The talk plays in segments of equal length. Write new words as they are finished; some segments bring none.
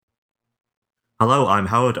Hello, I'm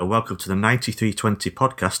Howard, and welcome to the 9320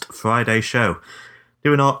 podcast Friday show.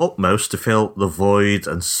 Doing our utmost to fill the void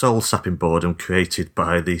and soul-sapping boredom created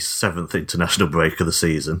by the 7th international break of the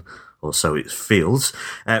season, or so it feels.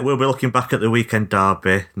 We'll be looking back at the weekend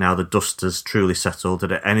derby, now the dust has truly settled,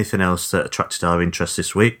 and at anything else that attracted our interest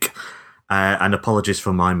this week. And apologies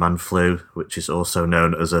for my man flu, which is also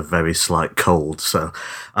known as a very slight cold. So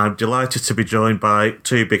I'm delighted to be joined by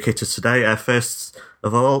two big hitters today. First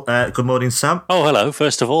of all, good morning, Sam. Oh, hello.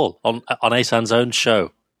 First of all, on Asan's own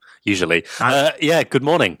show, usually. Good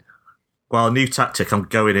morning. Well, new tactic, I'm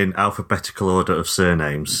going in alphabetical order of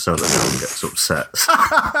surnames so that no one gets upset.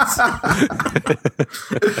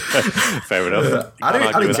 Fair enough. I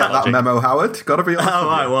didn't get that memo, Howard. Got to be honest. Oh,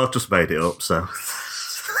 right, well, I've just made it up, so...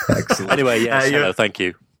 Excellent. Anyway, yes, hello, thank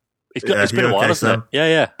you. It's been a while, hasn't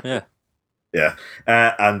it? Yeah.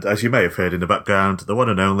 And as you may have heard in the background, the one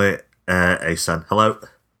and only Asan. Hello.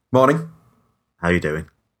 Morning. How are you doing?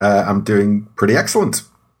 I'm doing pretty excellent.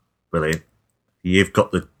 Brilliant. You've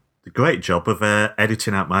got the great job of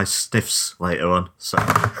editing out my sniffs later on. So,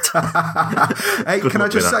 hey, can I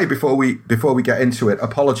just say before we get into it,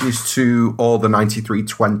 apologies to all the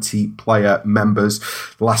 9320 player members.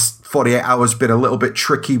 The last 48 hours been a little bit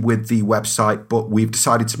tricky with the website, but we've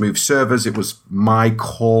decided to move servers. It was my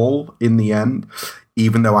call in the end,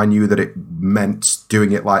 even though I knew that it meant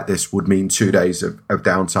doing it like this would mean 2 days of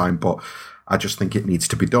downtime. But I just think it needs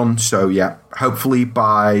to be done. So yeah, hopefully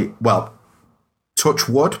touch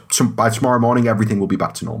wood, by tomorrow morning, everything will be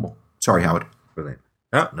back to normal. Sorry, Howard. Brilliant.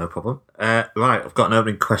 Oh, no problem. Right, I've got an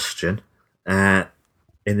opening question. In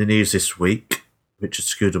the news this week, Richard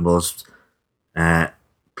Scudamore's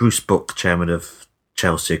Bruce Buck, chairman of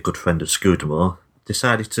Chelsea, a good friend of Scudamore,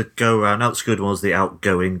 decided to go around. Now that Scudamore's the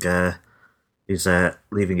outgoing, is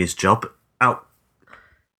leaving his job.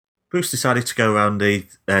 Bruce decided to go around the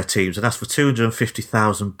teams and ask for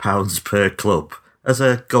 £250,000 per club as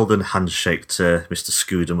a golden handshake to Mr.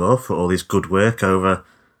 Scudamore for all his good work over,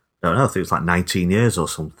 I don't know, I think it was like 19 years or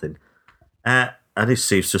something. And he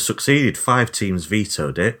seems to have succeeded. 5 teams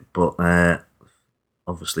vetoed it, but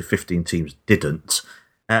obviously 15 teams didn't.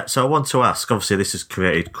 So I want to ask, obviously this has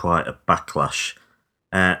created quite a backlash.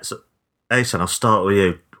 So, Asan, I'll start with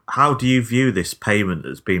you. How do you view this payment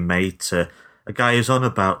that's been made to a guy who's on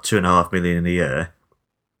about $2.5 million a year?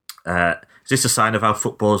 Is this a sign of how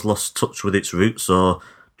football has lost touch with its roots, or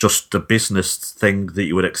just a business thing that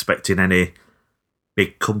you would expect in any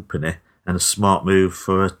big company and a smart move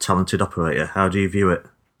for a talented operator? How do you view it?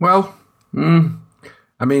 Well,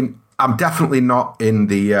 I mean, I'm definitely not in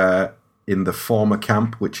the former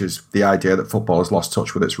camp, which is the idea that football has lost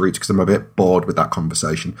touch with its roots, because I'm a bit bored with that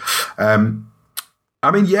conversation. I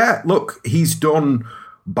mean, yeah, look, he's done,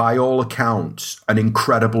 by all accounts, an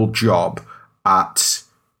incredible job at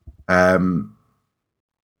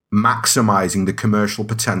maximising the commercial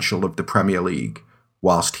potential of the Premier League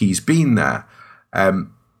whilst he's been there.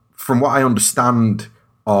 From what I understand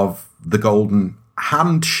of the golden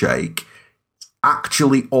handshake,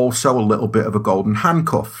 actually also a little bit of a golden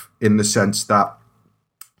handcuff, in the sense that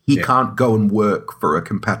he can't go and work for a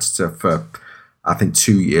competitor for, I think,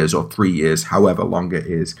 2 years or 3 years, however long it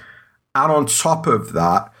is. And on top of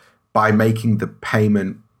that, by making the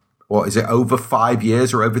payment, or is it over 5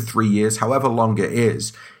 years or over 3 years, however long it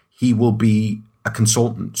is, he will be a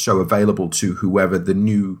consultant, so available to whoever the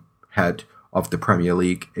new head of the Premier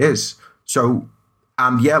League is. So,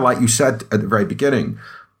 and yeah, like you said at the very beginning,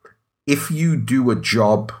 if you do a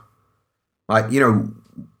job, like, you know,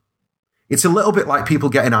 it's a little bit like people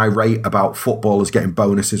getting irate about footballers getting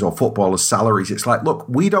bonuses or footballers' salaries. It's like, look,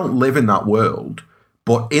 we don't live in that world,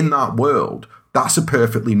 but in that world, that's a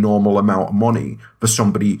perfectly normal amount of money for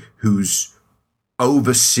somebody who's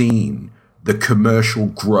overseen the commercial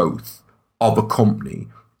growth of a company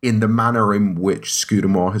in the manner in which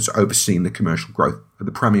Scudamore has overseen the commercial growth of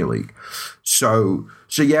the Premier League. So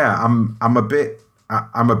yeah, I'm a bit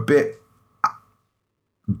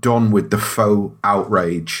done with the faux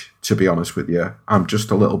outrage, to be honest with you. I'm just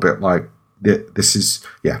a little bit like, this is,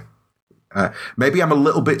 yeah. Maybe I'm a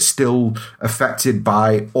little bit still affected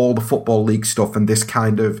by all the Football League stuff and this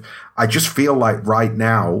kind of, I just feel like right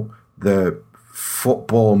now the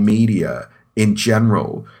football media in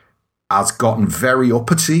general has gotten very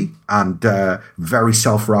uppity and very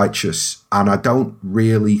self-righteous. And I don't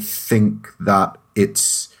really think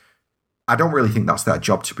that's their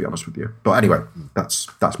job, to be honest with you. But anyway, that's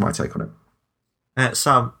my take on it.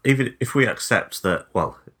 Sam, even if we accept that,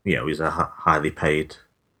 well, you know, he's a highly paid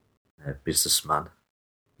businessman,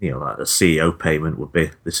 you know, like a CEO payment would be,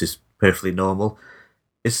 this is perfectly normal.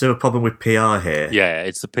 Is there a problem with PR here? Yeah,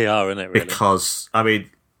 it's the PR, isn't it, really? Because, I mean,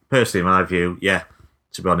 personally, in my view, yeah,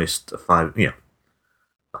 to be honest, I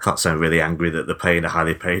can't say I'm really angry that they're paying a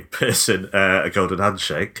highly paid person a golden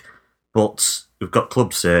handshake, but we've got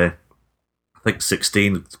clubs here, I think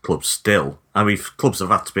 16 clubs still. I mean, clubs have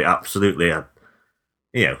had to be absolutely,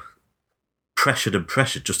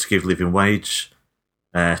 pressured just to give living wage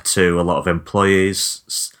to a lot of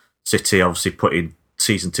employees. City obviously putting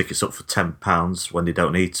season tickets up for £10 when they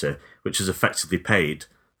don't need to, which is effectively paid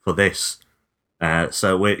for this.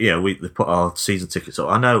 So we put our season tickets up.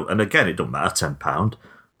 I know, and again, it doesn't matter £10,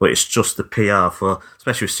 but it's just the PR for,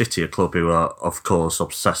 especially with City, a club who are of course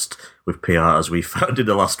obsessed with PR, as we found in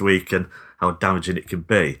the last week, and how damaging it can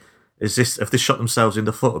be. Have they shot themselves in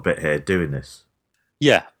the foot a bit here doing this?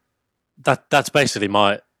 Yeah, that's basically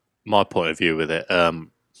my point of view with it.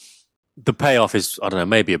 The payoff is, I don't know,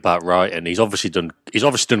 maybe about right, and he's obviously done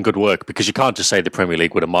good work, because you can't just say the Premier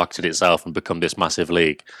League would have marketed itself and become this massive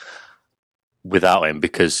league without him,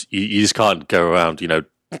 because you just can't go around,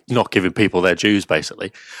 not giving people their dues,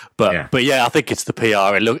 basically. But yeah, I think it's the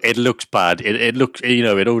PR. It looks bad.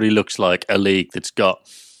 It already looks like a league that's got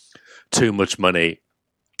too much money.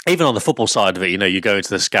 Even on the football side of it, you go into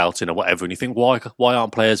the scouting or whatever, and you think, why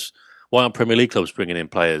aren't Premier League clubs bringing in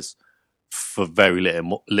players for very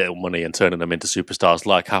little money and turning them into superstars,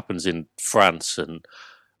 like happens in France and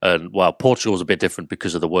Portugal's a bit different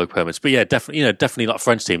because of the work permits. But yeah, definitely like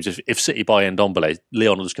French teams. If City buy Ndombele,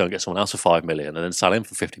 Lyon will just go and get someone else for 5 million and then sell him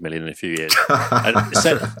for 50 million in a few years. And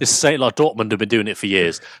it's like Dortmund have been doing it for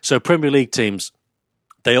years. So Premier League teams,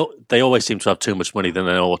 they always seem to have too much money than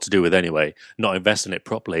they know what to do with anyway, not invest in it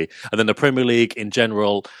properly. And then the Premier League in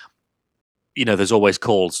general, there's always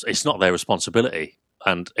calls. It's not their responsibility.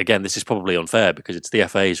 And again, this is probably unfair because it's the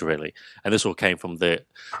FA's really. And this all came from the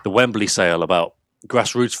Wembley sale about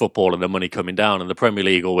grassroots football and the money coming down. And the Premier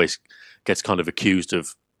League always gets kind of accused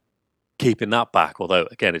of keeping that back. Although,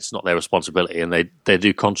 again, it's not their responsibility and they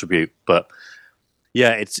do contribute. But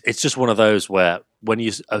yeah, it's just one of those where when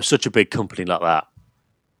you are such a big company like that,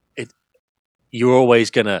 you're always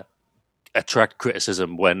going to attract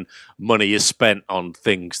criticism when money is spent on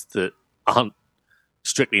things that aren't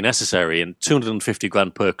strictly necessary. And 250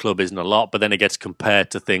 grand per club isn't a lot, but then it gets compared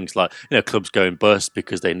to things like, clubs going bust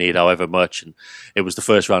because they need however much. And it was the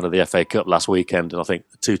first round of the FA Cup last weekend, and I think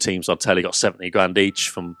the two teams on telly got 70 grand each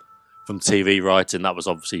from TV rights, and that was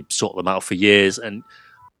obviously sorted them out for years. And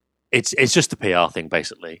it's just a PR thing,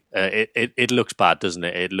 basically. It looks bad, doesn't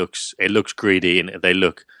it? It looks greedy, and they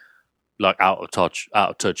look like out of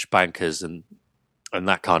touch bankers and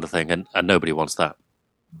that kind of thing, and nobody wants that.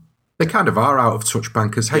 They kind of are out of touch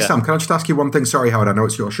bankers. Hey, yeah. Sam, can I just ask you one thing? Sorry, Howard, I know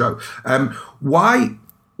it's your show. Why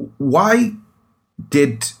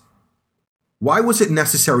was it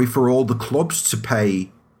necessary for all the clubs to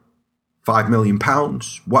pay £5 million?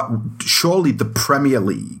 Surely the Premier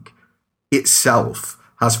League itself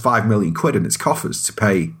has £5 million in its coffers to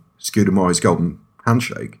pay Scudamore golden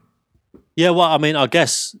handshake. Yeah, well, I mean, I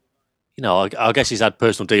guess he's had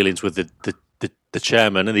personal dealings with the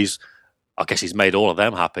chairman, and I guess he's made all of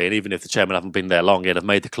them happy. And even if the chairman haven't been there long, he'd have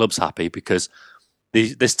made the clubs happy because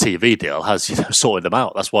this TV deal has sorted them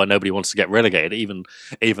out. That's why nobody wants to get relegated,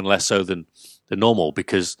 even less so than normal.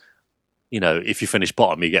 Because if you finish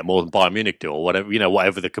bottom, you get more than Bayern Munich do, or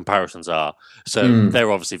whatever the comparisons are. So they're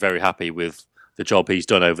obviously very happy with the job he's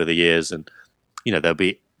done over the years, and there'll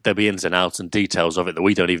be ins and outs and details of it that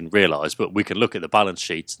we don't even realise, but we can look at the balance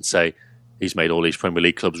sheets and say he's made all these Premier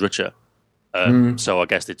League clubs richer. So I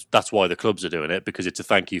guess that's why the clubs are doing it, because it's a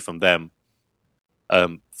thank you from them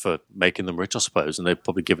for making them rich, I suppose, and they're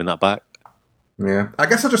probably giving that back. Yeah, I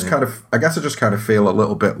guess I just kind of feel a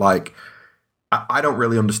little bit like I don't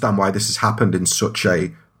really understand why this has happened in such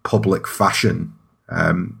a public fashion.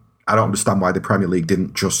 I don't understand why the Premier League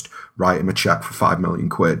didn't just write him a check for £5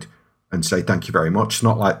 million and say thank you very much. It's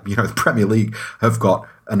not like the Premier League have got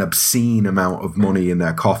an obscene amount of money in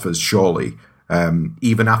their coffers, surely.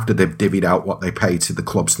 Even after they've divvied out what they pay to the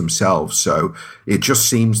clubs themselves. So it just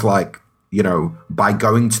seems like, by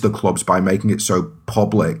going to the clubs, by making it so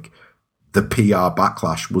public, the PR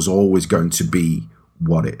backlash was always going to be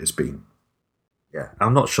what it has been. Yeah,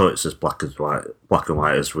 I'm not sure it's as black and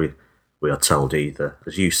white as we are told either.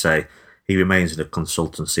 As you say, he remains in a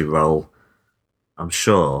consultancy role. I'm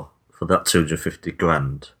sure for that 250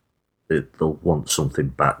 grand, they'll want something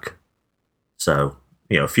back. So,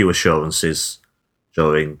 a few assurances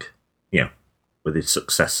during, with his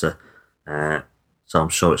successor. So I'm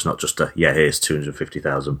sure it's not just here's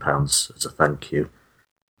 £250,000 as a thank you.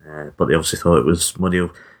 But they obviously thought it was money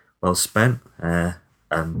well spent.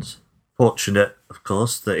 And fortunate, of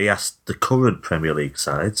course, that he asked the current Premier League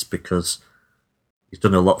sides, because he's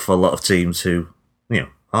done a lot for a lot of teams who,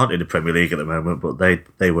 aren't in the Premier League at the moment, but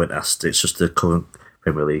they weren't asked. It's just the current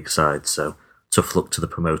Premier League side, so tough luck to the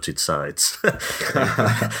promoted sides.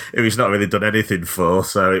 Who he's not really done anything for.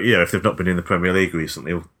 So, if they've not been in the Premier League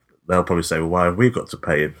recently, they'll probably say, well, why have we got to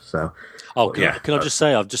pay him? So, can I just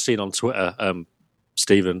say, I've just seen on Twitter,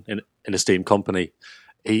 Stephen in Esteemed Company,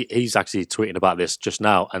 he's actually tweeting about this just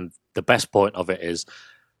now, and the best point of it is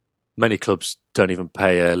many clubs don't even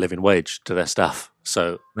pay a living wage to their staff.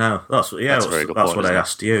 So no, that's a very good point. That's what I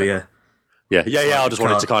asked you. Yeah. I just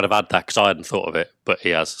wanted to kind of add that because I hadn't thought of it, but he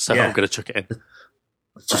has. So I'm going to chuck it in.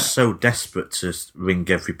 It's just so desperate to wring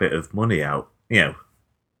every bit of money out,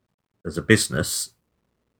 as a business,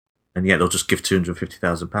 and yet they'll just give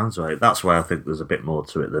 £250,000 away. That's why I think there's a bit more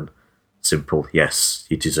to it than simple, yes,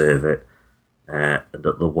 you deserve it, and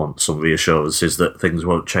that they'll want some reassurances that things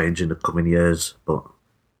won't change in the coming years. But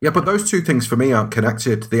those two things for me aren't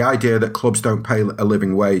connected. The idea that clubs don't pay a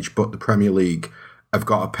living wage, but the Premier League have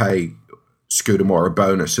got to pay Scudamore a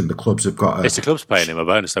bonus, and the clubs have got to... It's the clubs paying him a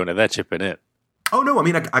bonus, though, and they're chipping in. Oh, no, I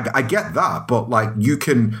mean, I get that, but, you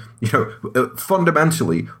can,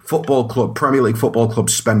 fundamentally, Premier League football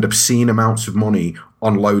clubs spend obscene amounts of money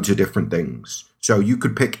on loads of different things. So you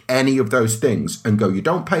could pick any of those things and go, you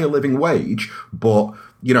don't pay a living wage, but,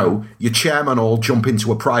 your chairman will jump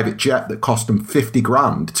into a private jet that cost them 50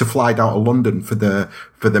 grand to fly down to London for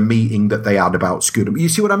the meeting that they had about Scudamore. You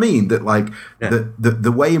see what I mean? That,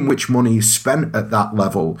 the way in which money is spent at that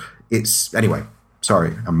level, it's... Anyway,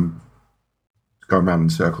 sorry, I'm going around in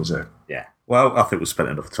circles here. Yeah. Well, I think we've spent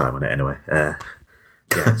enough time on it anyway.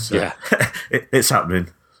 It's happening,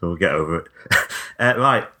 so we'll get over it.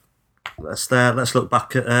 Right. Let's look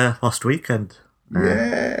back at last weekend.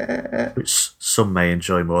 Which some may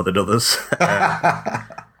enjoy more than others.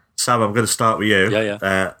 Sam, I'm going to start with you.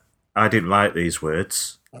 Yeah. I didn't write these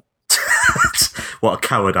words. What a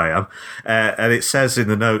coward I am. And it says in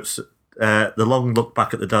the notes, the long look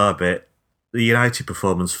back at the derby, the United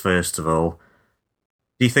performance first of all.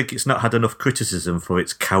 Do you think it's not had enough criticism for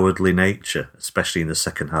its cowardly nature, especially in the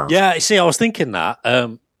second half? Yeah, see, I was thinking that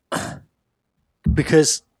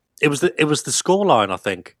because it was the scoreline, I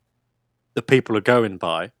think, that people are going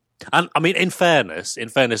by. And I mean, in fairness,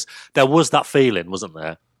 there was that feeling, wasn't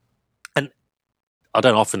there? And I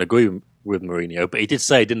don't often agree with Mourinho, but he did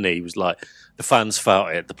say, didn't he? He was like, the fans felt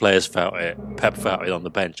it, the players felt it, Pep felt it on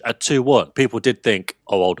the bench. At 2-1, people did think,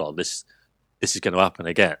 oh, hold on, this is going to happen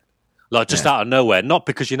again. Just out of nowhere, not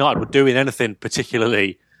because United were doing anything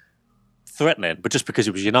particularly threatening, but just because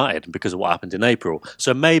it was United and because of what happened in April.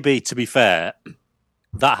 So maybe, to be fair,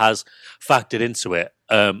 that has factored into it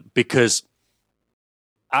because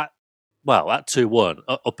at 2-1,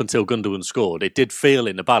 up until Gundogan scored, it did feel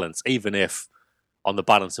in the balance, even if on the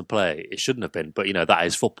balance of play it shouldn't have been. But, that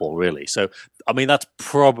is football, really. So, I mean, that's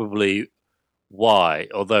probably why,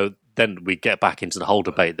 although then we get back into the whole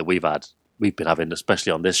debate that we've been having,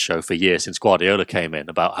 especially on this show for years since Guardiola came in,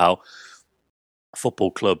 about how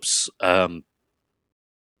football clubs,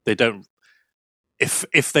 they don't,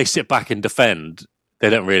 if they sit back and defend, they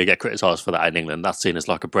don't really get criticised for that in England. That's seen as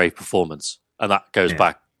like a brave performance, and that goes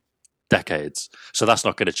back decades. So that's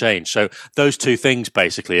not going to change. So those two things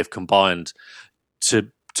basically have combined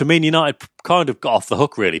to mean United kind of got off the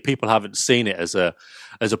hook, really. People haven't seen it as a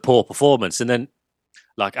poor performance. And then,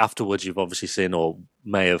 afterwards, you've obviously seen or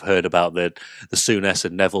may have heard about the Souness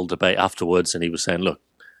and Neville debate afterwards, and he was saying,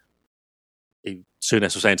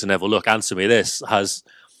 Souness was saying to Neville, look, answer me this. Has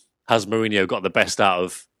Mourinho got the best out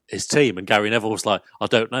of his team? And Gary Neville was like, I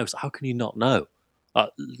don't know. So how can you not know?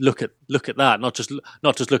 Look at that. Not just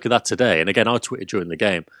look at that today. And again, I tweeted during the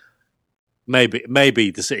game,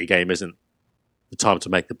 maybe the City game isn't the time to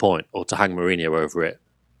make the point or to hang Mourinho over it.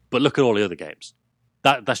 But look at all the other games.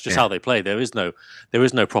 That's just how they play. There is no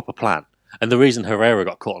proper plan. And the reason Herrera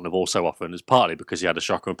got caught on the ball so often is partly because he had a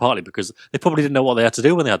shocker and partly because they probably didn't know what they had to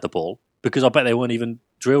do when they had the ball, because I bet they weren't even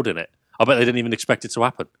drilled in it. I bet they didn't even expect it to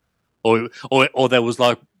happen. Or there was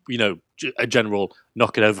a general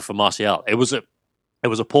knock it over for Martial. It was a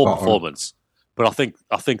poor performance, but I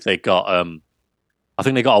think they got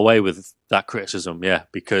away with that criticism,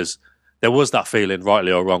 because there was that feeling,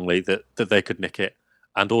 rightly or wrongly, that they could nick it.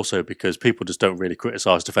 And also because people just don't really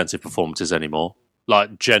criticise defensive performances anymore,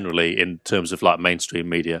 generally in terms of mainstream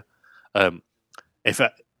media. If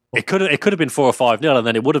it could have been 4 or 5-0, and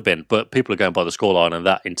then it would have been, but people are going by the scoreline and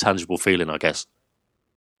that intangible feeling, I guess.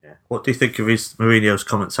 Yeah. What do you think of Mourinho's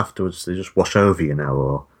comments afterwards? They just wash over you now,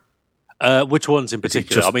 or which ones in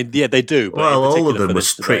particular? I mean, they do. But all of them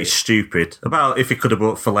was pretty stupid. About if he could have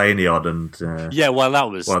brought Fellaini on, and that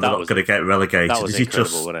was they're not going to get relegated. That was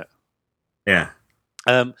incredible, wasn't it? Yeah.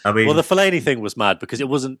 The Fellaini thing was mad because it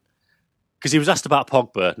wasn't. because he was asked about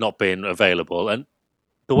Pogba not being available, and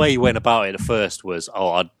the way he went about it at first was,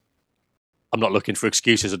 I'm not looking for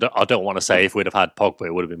excuses. I don't want to say if we'd have had Pogba,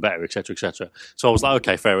 it would have been better, etc., etc. So I was like,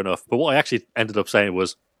 okay, fair enough. But what I actually ended up saying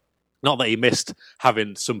was not that he missed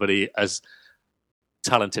having somebody as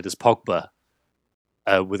talented as Pogba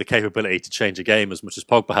with the capability to change a game as much as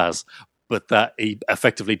Pogba has, but that he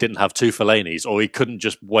effectively didn't have two Fellaini's, or he couldn't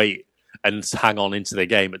just wait and hang on into the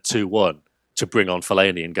game at 2-1 to bring on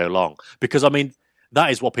Fellaini and go long. Because, I mean,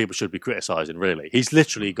 that is what people should be criticising, really. He's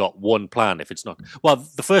literally got one plan if it's not... Well,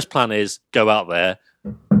 the first plan is go out there,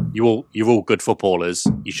 you're all good footballers,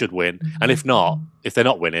 you should win. And if they're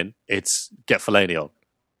not winning, it's get Fellaini on.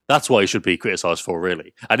 That's what he should be criticised for,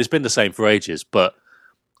 really. And it's been the same for ages, but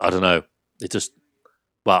I don't know. It just...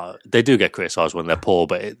 Well, they do get criticised when they're poor,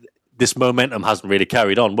 but this momentum hasn't really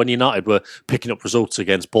carried on. When United were picking up results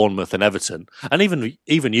against Bournemouth and Everton, and even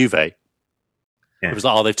Juve, it was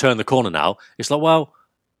like, they've turned the corner now. It's like, well,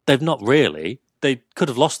 they've not really. They could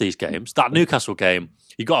have lost these games. That Newcastle game,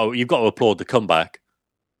 you've got to applaud the comeback.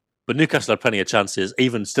 But Newcastle had plenty of chances,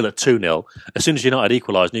 even still at 2-0. As soon as United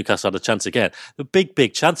equalised, Newcastle had a chance again. The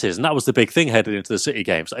big chances, and that was the big thing headed into the City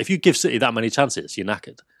games. If you give City that many chances, you're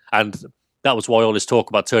knackered. And that was why all this talk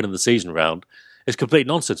about turning the season around is complete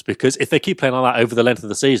nonsense, because if they keep playing like that over the length of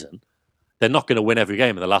the season, they're not going to win every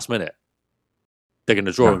game in the last minute. They're going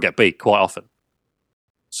to draw and get beat quite often.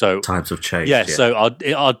 So times have changed. Yeah, so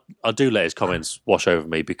I do let his comments wash over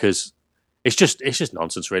me, because it's just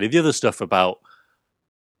nonsense, really. The other stuff about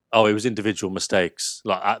it was individual mistakes,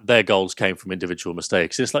 like their goals came from individual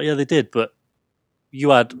mistakes. It's like, yeah, they did, but you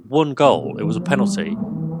had one goal. It was a penalty.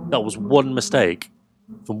 That was one mistake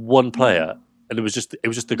from one player, and it was just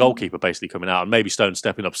the goalkeeper basically coming out, and maybe Stone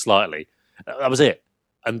stepping up slightly. That was it,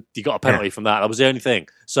 and you got a penalty from that. That was the only thing.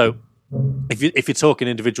 So if you're talking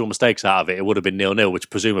individual mistakes out of it, it would have been 0-0, which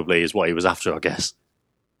presumably is what he was after, I guess.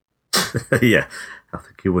 Yeah, I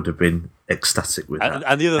think he would have been ecstatic with that.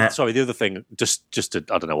 And the other thing, just to,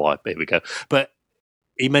 I don't know why, here we go, but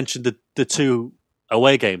he mentioned the two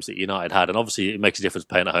away games that United had, and obviously it makes a difference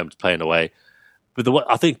playing at home to playing away. But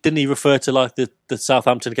I think, didn't he refer to like the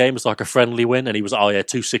Southampton game as like a friendly win? And he was like,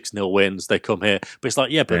 2 6-0 wins, they come here. But it's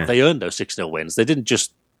like, they earned those 6-0 wins. They didn't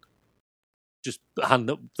just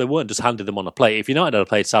they weren't just handed them on a plate. If United had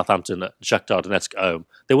played Southampton at Shakhtar Donetsk at home,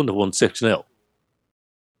 they wouldn't have won 6-0.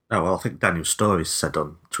 Oh, well, I think Daniel Storey said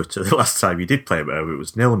on Twitter the last time you did play at home, it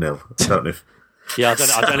was 0-0. I don't know if... Yeah,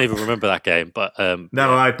 I don't even remember that game, but...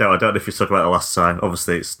 No, I don't know if you talk about the last time.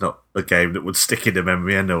 Obviously, it's not a game that would stick in the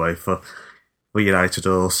memory anyway for United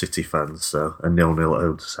or City fans, so a 0-0 at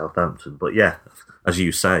home to Southampton. But yeah, as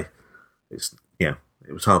you say, it's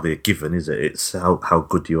it was hardly a given, is it? It's how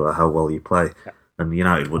good you are, how well you play. Yeah. And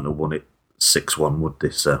United wouldn't have won it 6-1, would they?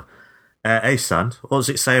 So, Asan, what does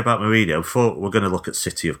it say about Mourinho? Before we're going to look at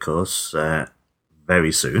City, of course,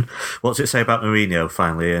 very soon. What does it say about Mourinho,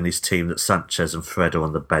 finally, and his team that Sanchez and Fred are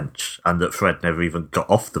on the bench, and that Fred never even got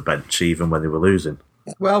off the bench, even when they were losing?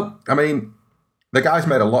 Well, I mean, the guy's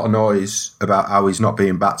made a lot of noise about how he's not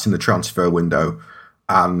being backed in the transfer window,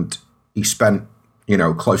 and he spent,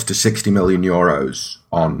 close to 60 million euros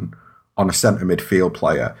on a centre midfield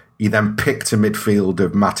player. He then picked a midfield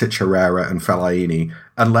of Matic, Herrera and Fellaini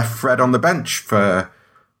and left Fred on the bench for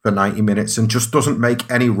 90 minutes and just doesn't make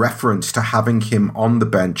any reference to having him on the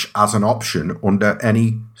bench as an option under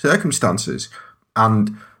any circumstances.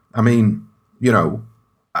 And, I mean,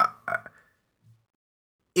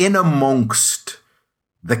 in amongst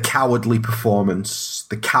the cowardly performance,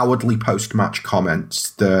 the cowardly post-match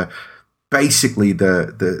comments, basically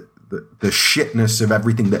the shitness of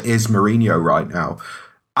everything that is Mourinho right now,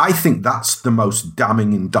 I think that's the most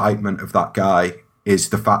damning indictment of that guy, is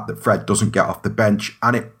the fact that Fred doesn't get off the bench.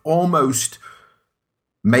 And it almost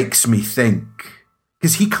makes me think,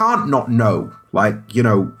 because he can't not know,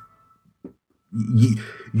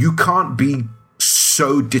 you can't be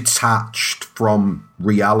so detached from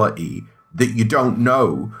reality that you don't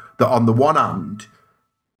know that on the one hand,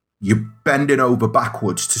 you're bending over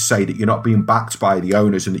backwards to say that you're not being backed by the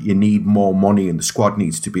owners and that you need more money and the squad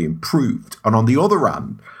needs to be improved. And on the other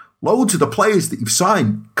hand, loads of the players that you've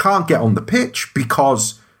signed can't get on the pitch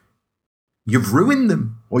because you've ruined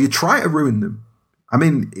them or you try to ruin them. I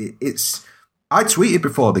mean, I tweeted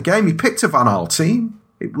before the game, he picked a Van Gaal team.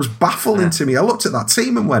 It was baffling to me. I looked at that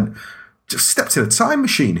team and went, just stepped in a time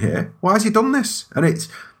machine here. Why has he done this? And it's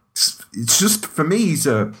just, for me,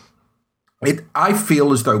 I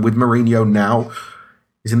feel as though with Mourinho now,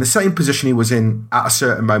 he's in the same position he was in at a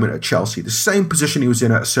certain moment at Chelsea, the same position he was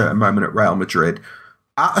in at a certain moment at Real Madrid.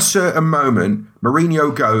 At a certain moment,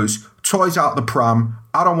 Mourinho goes, toys out the pram,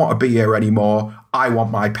 I don't want to be here anymore, I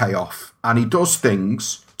want my payoff. And he does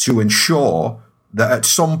things to ensure that at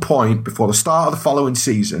some point before the start of the following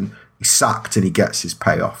season, he's sacked and he gets his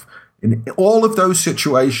payoff. In all of those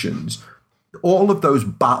situations, all of those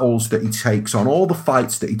battles that he takes on, all the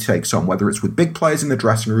fights that he takes on, whether it's with big players in the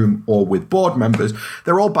dressing room or with board members,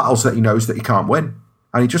 they're all battles that he knows that he can't win.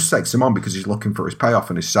 And he just takes them on because he's looking for his payoff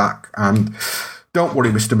and his sack. And don't worry,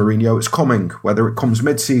 Mr. Mourinho, it's coming. Whether it comes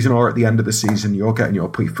mid-season or at the end of the season, you're getting your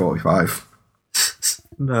P45.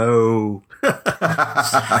 No.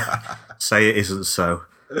 Say it isn't so.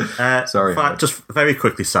 Sorry. Just very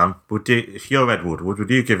quickly, Sam, if you're Ed Woodward, would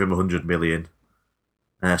you give him 100 million?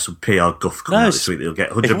 Some PR guff coming out this week that he'll get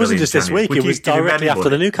 100 million. It wasn't just this week, it was directly after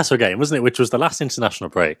the money? Newcastle game, wasn't it? Which was the last international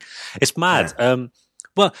break. It's mad. Yeah.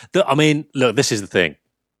 Look, this is the thing.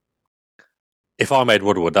 If I'm Ed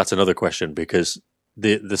Woodward, that's another question because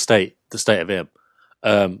the state of him.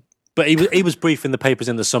 But he was brief in the papers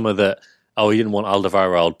in the summer that he didn't want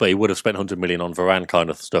Alderweireld, but he would have spent 100 million on Varane kind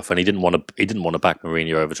of stuff, and he didn't want to back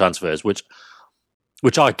Mourinho over transfers, which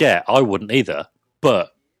I get. I wouldn't either.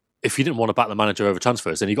 But if you didn't want to back the manager over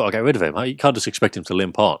transfers, then you got to get rid of him. You can't just expect him to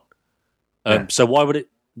limp on. So why would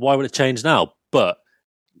it change now? But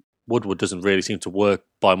Woodward doesn't really seem to work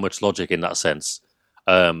by much logic in that sense.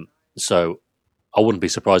 So I wouldn't be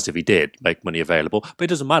surprised if he did make money available. But it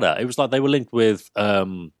doesn't matter. It was like they were linked with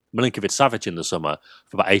Milinkovic-Savic in the summer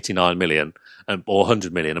for about 89 million or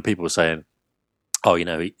 100 million, and people were saying,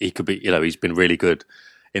 he could be, he's been really good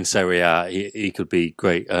in Serie A. He could be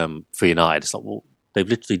great for United. It's like, well, they've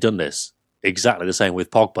literally done this exactly the same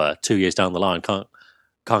with Pogba 2 years down the line. Can't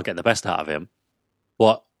get the best out of him.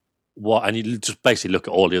 What? And you just basically look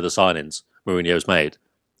at all the other signings Mourinho's made.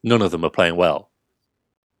 None of them are playing well.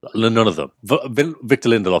 None of them. Victor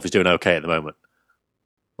Lindelof is doing okay at the moment.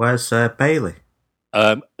 Where's Bailey?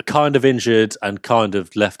 Kind of injured and kind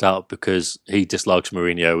of left out because he dislikes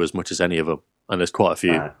Mourinho as much as any of them, and there's quite a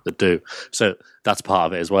few that do. So that's part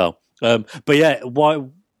of it as well. But yeah, why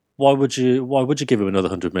would you give him another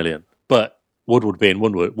 100 million? But Woodward being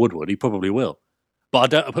Woodward, he probably will.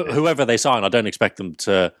 But whoever they sign, I don't expect them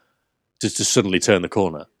to just suddenly turn the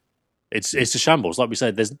corner. It's a shambles. Like we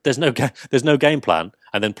said, there's no game plan,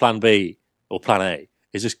 and then plan B or plan A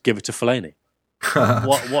is just give it to Fellaini.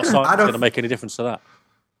 What sign is going to make any difference to that?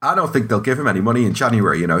 I don't think they'll give him any money in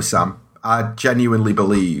January, Sam. I genuinely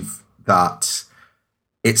believe that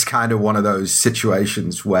it's kind of one of those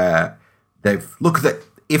situations where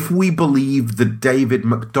if we believe the David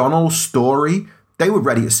McDonnell story, they were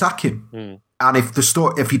ready to sack him. And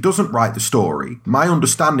if he doesn't write the story, my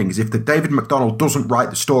understanding is if the David McDonnell doesn't write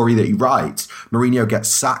the story that he writes, Mourinho gets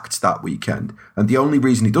sacked that weekend. And the only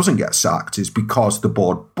reason he doesn't get sacked is because the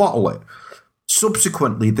board bottle it.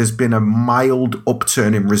 Subsequently, there's been a mild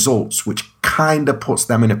upturn in results, which kind of puts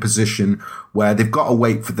them in a position where they've got to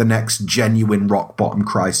wait for the next genuine rock bottom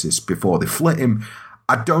crisis before they flit him.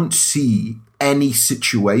 I don't see any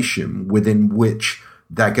situation within which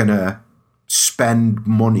they're going to spend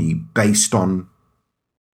money based on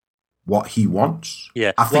what he wants.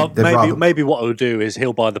 Yeah, I think maybe what he'll do is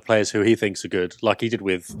he'll buy the players who he thinks are good, like he did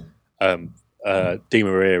with Di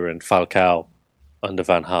Maria and Falcao under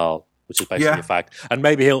Van Gaal, which is basically a fact. And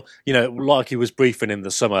maybe he'll, like he was briefing in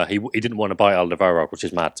the summer, he didn't want to buy Alderweireld, which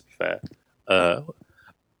is mad to be fair.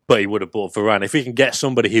 But he would have bought Varane. If he can get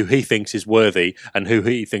somebody who he thinks is worthy and who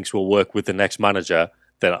he thinks will work with the next manager,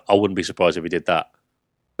 then I wouldn't be surprised if he did that.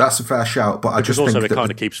 That's a fair shout, but I just also think it kind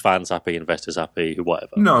of keeps fans happy, investors happy,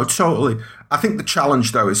 whatever. No, totally. I think the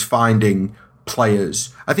challenge, though, is finding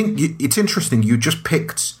players. I think it's interesting. You just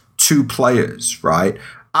picked two players, right?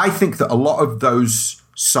 I think that a lot of those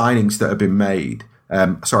signings that have been made,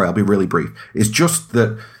 I'll be really brief, is just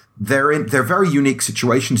that they're very unique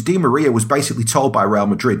situations. Di Maria was basically told by Real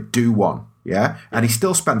Madrid, do one, yeah? And he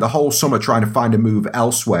still spent the whole summer trying to find a move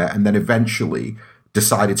elsewhere and then eventually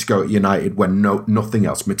decided to go at United when nothing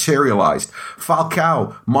else materialised.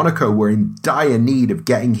 Falcao, Monaco were in dire need of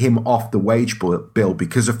getting him off the wage bill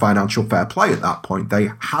because of financial fair play at that point.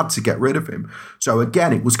 They had to get rid of him. So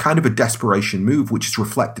again, it was kind of a desperation move, which is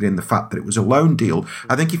reflected in the fact that it was a loan deal.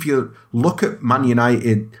 I think if you look at Man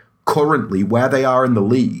United currently, where they are in the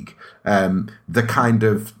league, the kind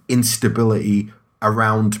of instability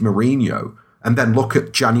around Mourinho, and then look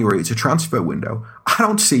at January as a transfer window, I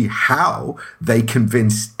don't see how they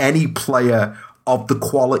convince any player of the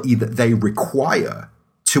quality that they require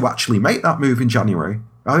to actually make that move in January.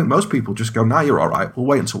 I think most people just go, you're all right, we'll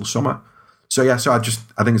wait until the summer. So I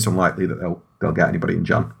think it's unlikely that they'll get anybody in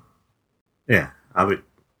Jan. Yeah, I mean,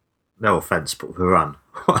 no offence, but Varane,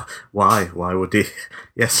 Why? Why would he?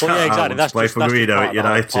 Yes, well, yeah, exactly. That's play just, for that's just Mourinho part at of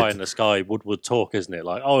United. pie in the sky Woodward talk, isn't it?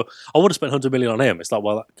 Like, oh, I would have spent 100 million on him. It's like,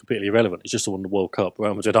 well, that's completely irrelevant. He's just won the World Cup.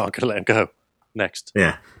 Real Madrid aren't going to let him go. Next.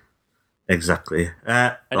 Yeah, exactly.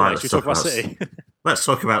 Anyway, right, should we talk about City? Let's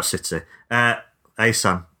talk about City.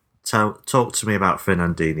 Asan, talk to me about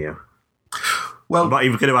Fernandinho. Well, I'm not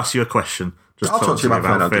even going to ask you a question. Just I'll talk to you me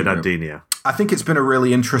about Fernandinho. I think it's been a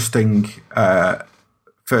really interesting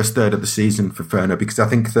first third of the season for Ferner, because I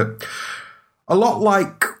think that a lot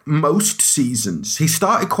like most seasons, he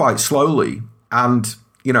started quite slowly, and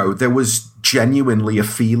there was genuinely a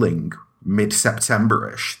feeling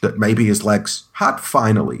mid-September-ish that maybe his legs had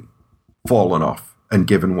finally fallen off and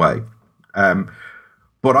given way.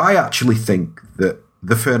 But I actually think that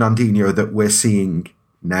the Fernandinho that we're seeing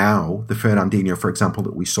now, the Fernandinho, for example,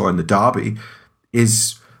 that we saw in the derby,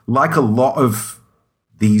 is like a lot of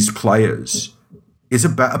these players, is a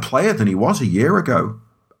better player than he was a year ago.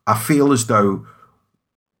 I feel as though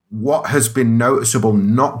what has been noticeable,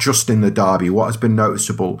 not just in the derby, what has been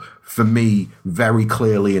noticeable for me very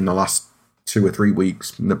clearly in the last 2 or 3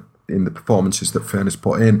 weeks in the performances that Fern has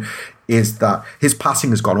put in, is that his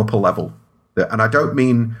passing has gone up a level. And I don't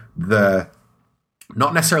mean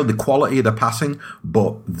not necessarily the quality of the passing,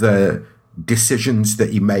 but the decisions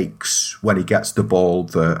that he makes when he gets the ball.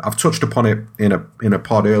 I've touched upon it in a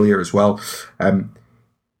pod earlier as well.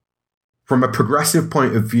 From a progressive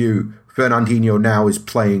point of view, Fernandinho now is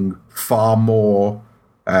playing far more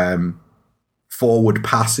forward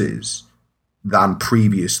passes than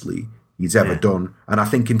previously he's ever done. And I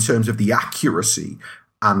think in terms of the accuracy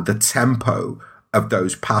and the tempo of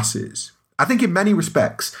those passes, I think in many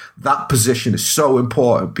respects, that position is so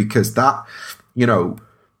important, because that,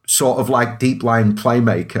 sort of like deep line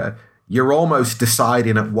playmaker, you're almost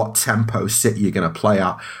deciding at what tempo City you're going to play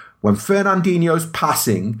at. When Fernandinho's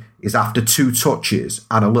passing is after 2 touches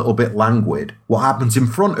and a little bit languid, what happens in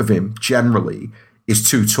front of him generally is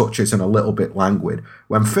 2 touches and a little bit languid.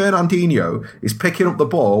 When Fernandinho is picking up the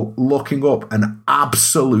ball, looking up and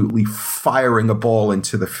absolutely firing a ball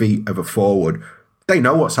into the feet of a forward, they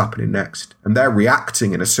know what's happening next, and they're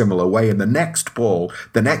reacting in a similar way. And the next ball,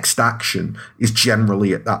 the next action is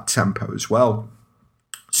generally at that tempo as well.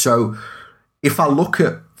 So if I look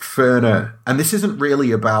at Ferner, and this isn't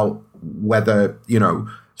really about whether,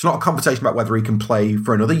 it's not a conversation about whether he can play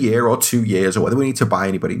for another year or 2 years or whether we need to buy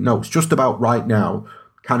anybody. No, it's just about right now,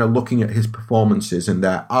 kind of looking at his performances and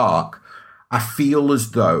their arc. I feel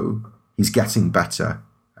as though he's getting better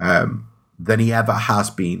than he ever has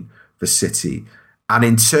been for City. And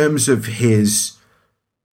in terms of his,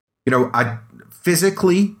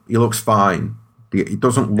 physically, he looks fine. He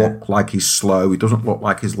doesn't look like he's slow. He doesn't look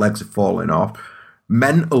like his legs are falling off.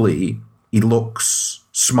 Mentally, he looks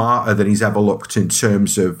smarter than he's ever looked in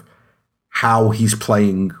terms of how he's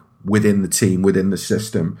playing within the team, within the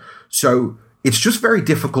system. So it's just very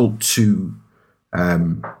difficult to...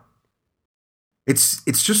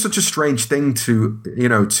 It's just such a strange thing to,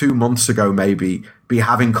 2 months ago maybe, be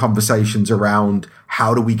having conversations around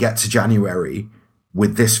how do we get to January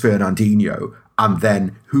with this Fernandinho, and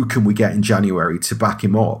then who can we get in January to back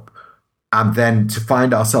him up? And then to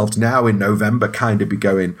find ourselves now in November kind of be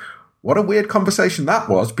going, what a weird conversation that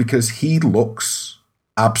was, because he looks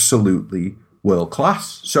absolutely world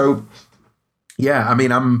class. So, yeah, I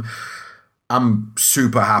mean, I'm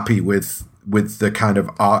super happy with the kind of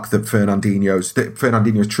arc that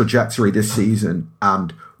Fernandinho's trajectory this season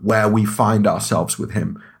and where we find ourselves with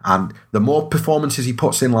him. And the more performances he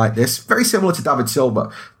puts in like this, very similar to David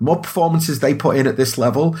Silva, the more performances they put in at this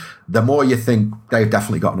level, the more you think they've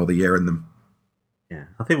definitely got another year in them. Yeah,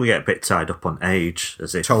 I think we get a bit tied up on age,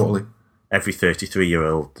 as if totally every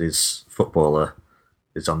 33-year-old footballer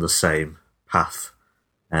is on the same path.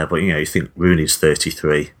 But, you think Rooney's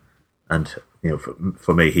 33, and,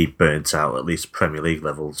 for me, he burnt out at least Premier League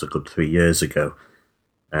levels a good 3 years ago.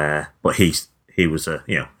 But he was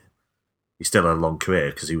he still had a long career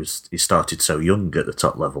because he started so young at the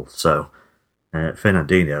top level. So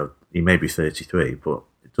Fernandinho, he may be 33, but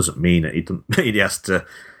it doesn't mean it. He doesn't mean he has to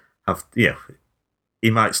have. He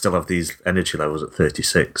might still have these energy levels at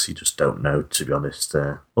 36. You just don't know, to be honest.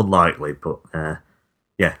 Unlikely, but I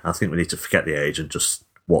think we need to forget the age and just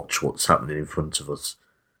watch what's happening in front of us.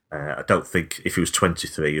 I don't think if he was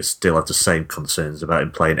 23, you still have the same concerns about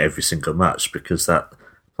him playing every single match, because that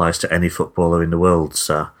applies to any footballer in the world.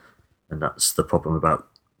 So, and that's the problem about,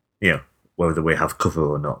 whether we have cover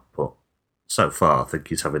or not. But so far, I think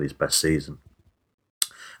he's having his best season.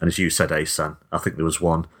 And as you said, Asan, I think there was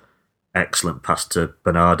one excellent pass to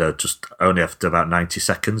Bernardo just only after about 90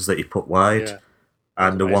 seconds that he put wide. Yeah.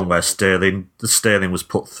 And the one where Sterling was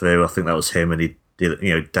put through, I think that was him, and he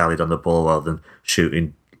dallied on the ball rather than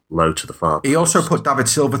shooting low to the far. He also put David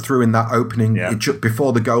Silva through in that opening. Yeah.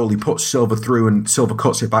 Before the goal, he puts Silva through and Silva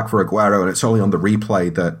cuts it back for Aguero, and it's only on the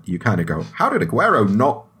replay that you kind of go, how did Aguero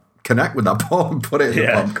not connect with that ball and put it in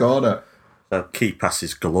the bottom corner? So key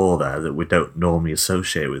passes galore there that we don't normally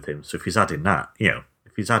associate with him. So if he's adding that,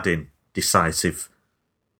 if he's adding decisive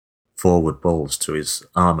forward balls to his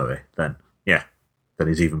armoury, then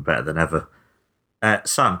he's even better than ever.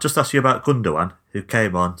 Sam, just ask you about Gundogan, who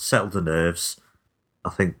came on, settled the nerves. I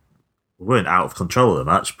think we weren't out of control of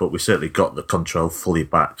the match, but we certainly got the control fully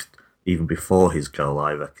back even before his goal,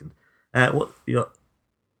 I reckon.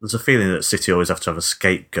 There's a feeling that City always have to have a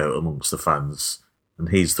scapegoat amongst the fans, and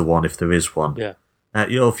he's the one if there is one. Yeah.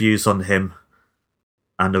 Your views on him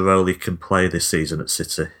and the role he can play this season at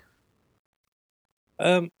City?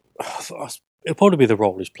 It'll probably be the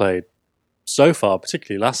role he's played so far,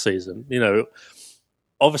 particularly last season.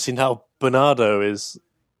 Obviously now Bernardo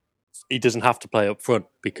he doesn't have to play up front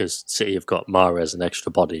because City have got Mahrez, an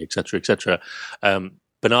extra body, etc., etc.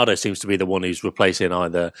 Bernardo seems to be the one who's replacing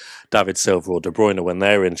either David Silva or De Bruyne when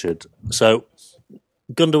they're injured. So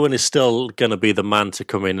Gundogan is still going to be the man to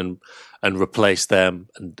come in and replace them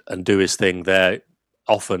and do his thing there.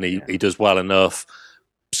 Often he does well enough.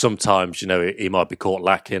 Sometimes, he might be caught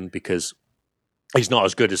lacking because he's not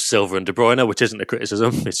as good as Silva and De Bruyne, which isn't a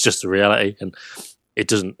criticism. It's just a reality. And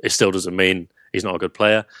it still doesn't mean he's not a good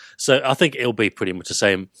player. So I think it'll be pretty much the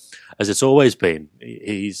same as it's always been.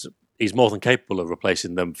 He's more than capable of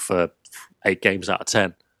replacing them for 8 games out of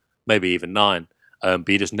 10, maybe even 9. But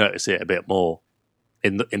you just notice it a bit more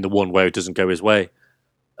in the one where it doesn't go his way.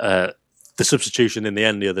 The substitution in the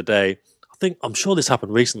end the other day, I'm sure this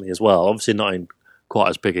happened recently as well. Obviously not in quite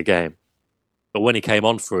as big a game, but when he came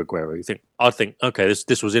on for Aguero, I'd think, okay,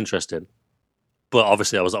 this was interesting. But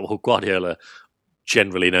obviously I was like, well, Guardiola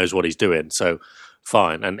generally knows what he's doing, so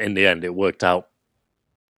fine. And in the end, it worked out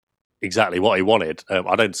exactly what he wanted.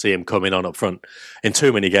 I don't see him coming on up front in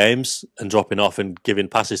too many games and dropping off and giving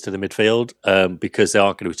passes to the midfield because there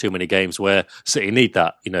aren't going to be too many games where City need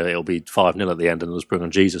that. It'll be 5-0 at the end and they'll just bring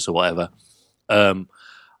on Jesus or whatever. I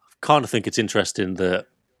kind of think it's interesting that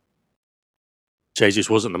Jesus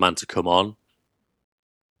wasn't the man to come on.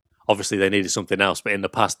 Obviously, they needed something else, but in the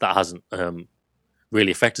past that hasn't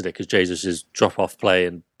really affected it because Jesus' drop-off play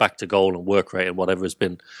and back to goal and work rate and whatever has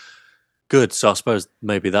been good. So I suppose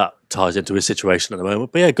maybe that ties into his situation at the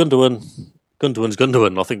moment. But yeah, Gundogan's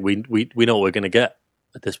Gundogan. I think we know what we're going to get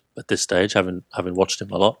at this stage, having watched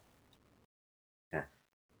him a lot. Yeah.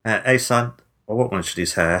 Asan, I won't mention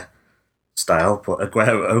his hair style, but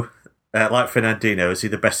Aguero, like Fernandinho, is he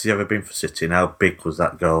the best he's ever been for City? And how big was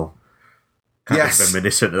that goal? Kind of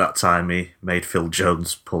reminiscent of that time he made Phil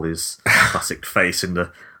Jones pull his classic face in I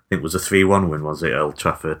think it was a 3-1 win, was it, at Old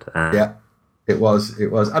Trafford? Yeah, it was.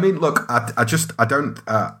 I mean, look, I don't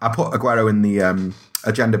I put Aguero in the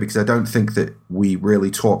agenda because I don't think that we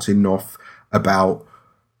really talked enough about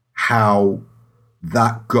how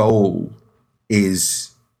that goal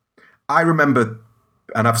is. I remember,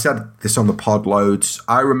 and I've said this on the pod loads,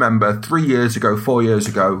 I remember 4 years ago,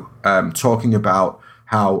 talking about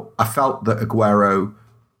how I felt that Aguero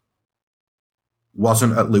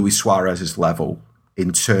wasn't at Luis Suarez's level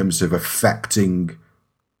in terms of affecting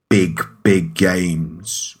big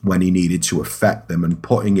games when he needed to affect them and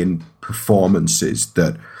putting in performances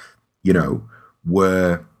that,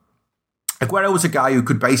 were... Aguero was a guy who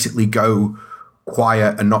could basically go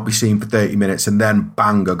quiet and not be seen for 30 minutes and then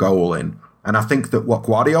bang a goal in. And I think that what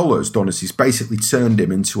Guardiola has done is he's basically turned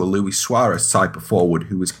him into a Luis Suarez type of forward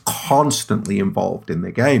who is constantly involved in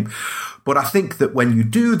the game. But I think that when you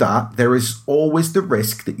do that, there is always the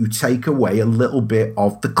risk that you take away a little bit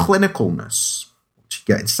of the clinicalness to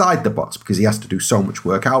get inside the box because he has to do so much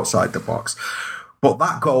work outside the box. But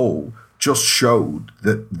that goal just showed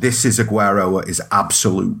that this is Aguero at his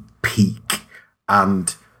absolute peak.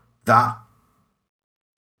 And that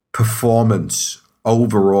performance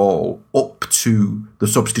overall up to the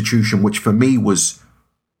substitution, which for me was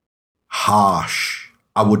harsh.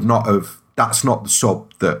 I would not have, that's not the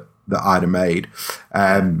sub that I'd have made.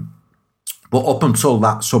 But up until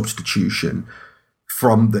that substitution,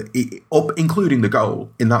 including the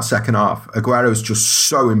goal in that second half, Aguero is just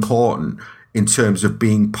so important in terms of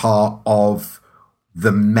being part of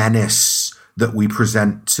the menace that we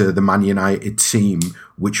present to the Man United team,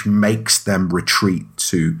 which makes them retreat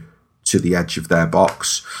to the edge of their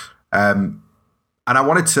box. And I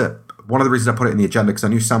wanted to, one of the reasons I put it in the agenda, because I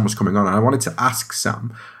knew Sam was coming on, and I wanted to ask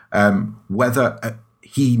Sam whether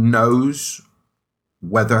he knows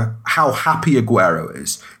how happy Aguero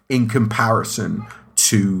is in comparison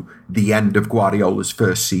to the end of Guardiola's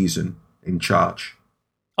first season in charge.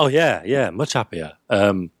 Oh yeah, much happier.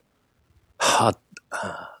 I mean,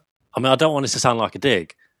 I don't want this to sound like a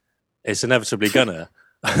dig. It's inevitably gonna.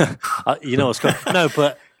 You know what's going. No,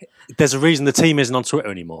 but there's a reason the team isn't on Twitter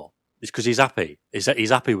anymore. It's because he's happy. He's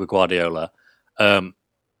happy with Guardiola.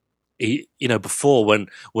 Before when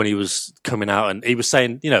he was coming out and he was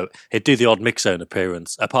saying, he'd do the odd mix zone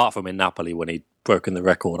appearance, apart from in Napoli when he'd broken the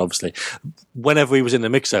record, obviously. Whenever he was in the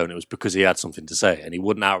mix zone, it was because he had something to say, and he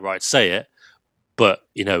wouldn't outright say it, but,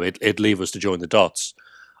 it'd leave us to join the dots.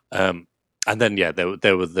 And then,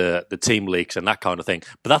 there were the team leaks and that kind of thing.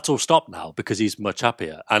 But that's all stopped now because he's much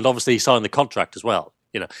happier. And obviously he signed the contract as well.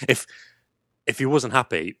 If he wasn't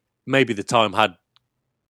happy, maybe the time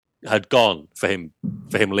had gone for him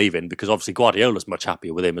leaving, because obviously Guardiola's much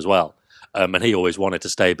happier with him as well. And he always wanted to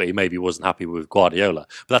stay, but he maybe wasn't happy with Guardiola.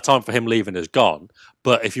 But that time for him leaving is gone.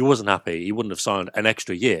 But if he wasn't happy, he wouldn't have signed an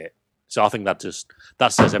extra year. So I think that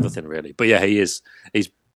says everything, really. But yeah, he's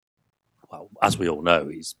well, as we all know,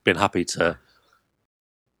 he's been happy to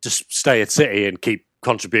just stay at City and keep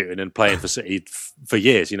contributing and playing for City for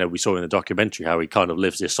years. We saw in the documentary how he kind of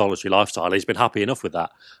lives this solitary lifestyle. He's been happy enough with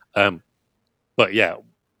that. But yeah,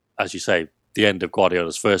 as you say, the end of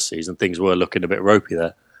Guardiola's first season, things were looking a bit ropey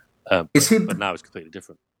there. But now it's completely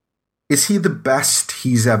different. Is he the best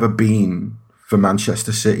he's ever been for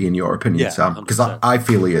Manchester City, in your opinion, Sam? Because I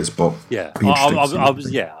feel he is, but yeah,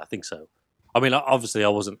 I think so. I mean, obviously, I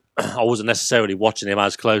wasn't necessarily watching him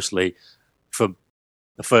as closely for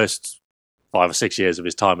the first 5 or 6 years of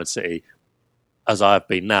his time at City as I have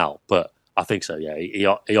been now, but I think so. Yeah,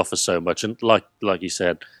 he offers so much, and like you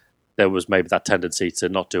said, there was maybe that tendency to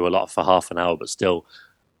not do a lot for half an hour, but still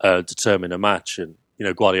determine a match. And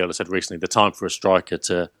Guardiola said recently, the time for a striker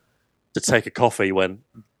to take a coffee when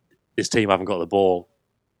his team haven't got the ball,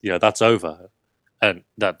 that's over, and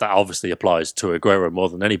that obviously applies to Aguero more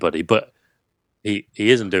than anybody. But he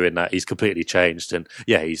isn't doing that. He's completely changed, and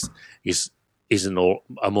yeah, he's a more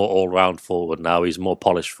all round forward now. He's more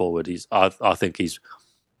polished forward. I think he's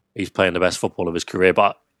playing the best football of his career,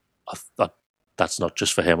 but that's not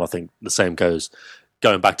just for him. I think the same goes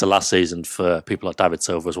going back to last season for people like David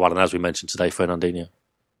Silva as well, and as we mentioned today, Fernandinho.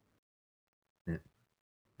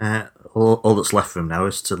 Yeah. All that's left for him now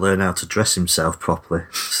is to learn how to dress himself properly.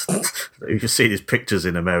 You can see his pictures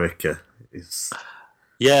in America.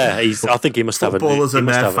 I think he must have a new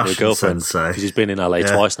girlfriend, because he's been in LA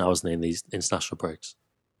twice now, hasn't he, in these international breaks?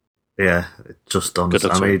 Yeah, just on.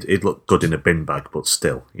 I mean, he'd look good in a bin bag, but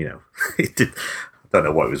still, he did. I don't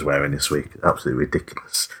know what he was wearing this week. Absolutely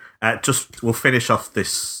ridiculous. We'll finish off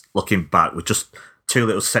this looking back with just 2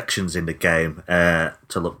 little sections in the game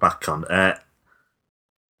to look back on.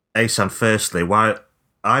 Asan, firstly, why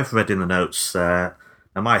I've read in the notes. Now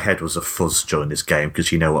my head was a fuzz during this game,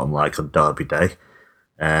 because you know what I'm like on Derby Day.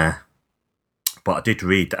 But I did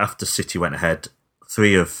read that after City went ahead,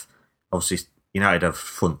 obviously United have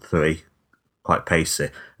front 3, quite pacey,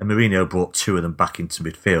 and Mourinho brought 2 of them back into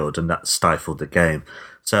midfield, and that stifled the game.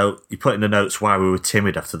 So you put in the notes why we were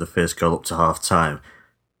timid after the first goal up to half time.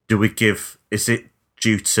 Is it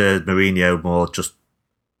due to Mourinho more just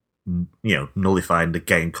nullifying the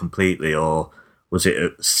game completely, or was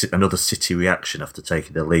it another City reaction after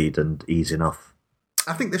taking the lead and easing off?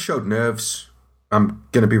 I think they showed nerves. I'm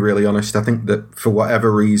going to be really honest. I think that for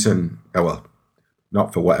whatever reason,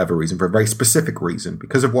 not for whatever reason, for a very specific reason,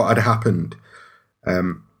 because of what had happened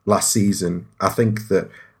last season, I think that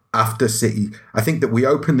after City, I think that we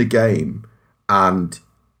opened the game, and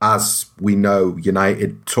as we know,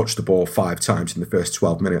 United touched the ball 5 times in the first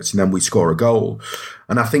 12 minutes, and then we score a goal.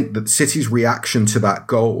 And I think that City's reaction to that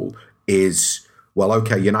goal is, well,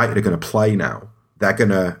 okay, United are going to play now. They're going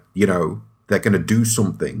to do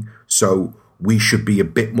something. So we should be a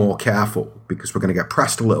bit more careful, because we're going to get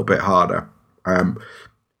pressed a little bit harder.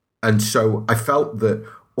 And so I felt that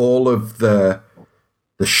all of the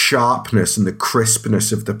sharpness and the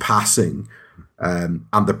crispness of the passing and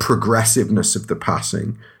the progressiveness of the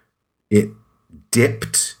passing, it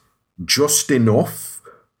dipped just enough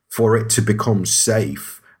for it to become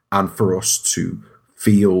safe and for us to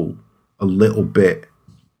feel a little bit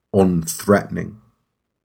unthreatening.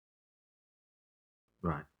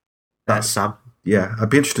 Right. That's Sam. Yeah, I'd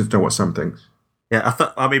be interested to know what Sam thinks. Yeah,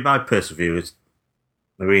 my personal view is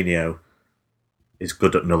Mourinho is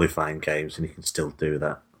good at nullifying games, and he can still do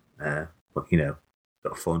that. But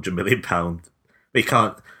got £400 million. But he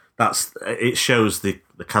can't. It shows the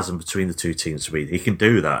chasm between the two teams. He can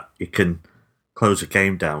do that. He can close a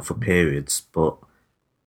game down for periods, but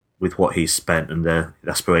with what he's spent and the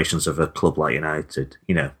aspirations of a club like United,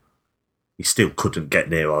 he still couldn't get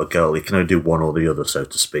near our goal. He can only do one or the other, so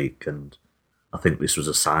to speak. And I think this was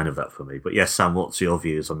a sign of that for me. But yes, Sam, what's your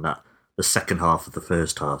views on that? The second half of the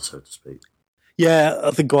first half, so to speak. Yeah,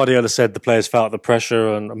 I think Guardiola said the players felt the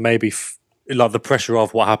pressure and maybe like the pressure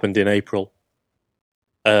of what happened in April.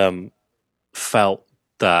 Felt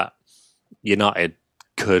that United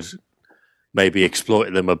could maybe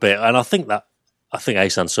exploit them a bit, and I think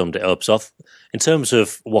Asan summed it up. So in terms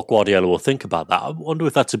of what Guardiola will think about that, I wonder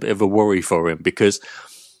if that's a bit of a worry for him, because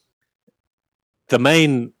the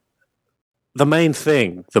main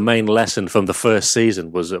lesson from the first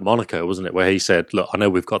season was at Monaco, wasn't it? Where he said, look, I know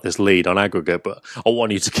we've got this lead on aggregate, but I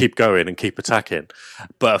want you to keep going and keep attacking.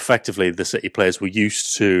 But effectively, the City players were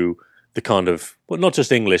used to the kind of, well, not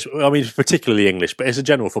just English, I mean, particularly English, but it's a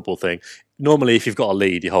general football thing. Normally, if you've got a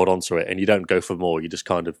lead, you hold on to it and you don't go for more. You just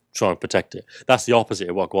kind of try and protect it. That's the opposite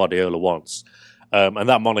of what Guardiola wants. And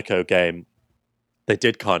that Monaco game, they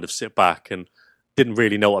did kind of sit back and didn't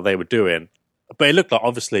really know what they were doing. But it looked like,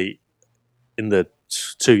 obviously, in the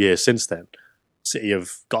 2 years since then, City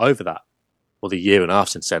have got over that. Well, the year and a half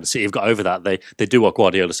since then, City have got over that. They do what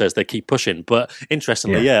Guardiola says. They keep pushing. But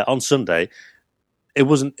interestingly, on Sunday, it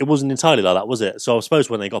wasn't entirely like that, was it? So I suppose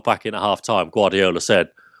when they got back in at half time, Guardiola said,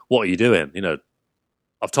 "What are you doing?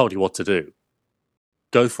 I've told you what to do.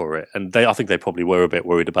 Go for it." And I think they probably were a bit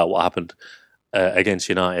worried about what happened against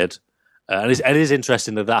United. And it is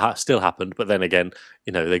interesting that still happened, but then again,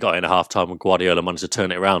 they got in at half time and Guardiola managed to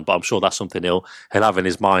turn it around. But I'm sure that's something he'll have in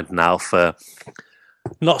his mind now for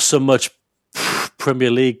not so much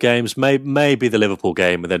Premier League games, maybe the Liverpool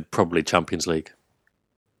game, and then probably Champions League.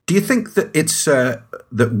 Do you think that it's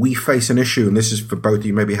that we face an issue, and this is for both of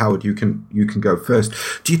you, maybe Howard, you can go first.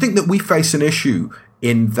 Do you think that we face an issue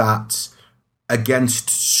in that against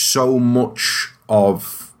so much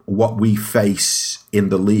of what we face in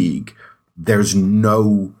the league, there's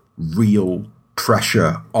no real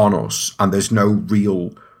pressure on us, and there's no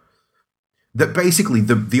real... that basically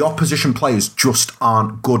the opposition players just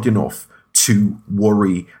aren't good enough to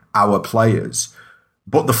worry our players?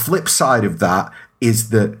 But the flip side of that is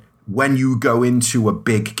that when you go into a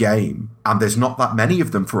big game, and there's not that many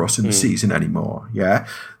of them for us in the season anymore,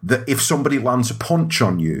 that if somebody lands a punch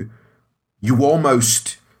on you, you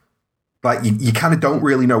almost... like you kind of don't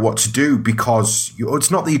really know what to do, because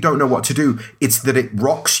it's not that you don't know what to do, it's that it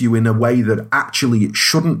rocks you in a way that actually it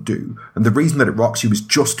shouldn't do. And the reason that it rocks you is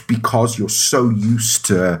just because you're so used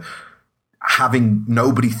to having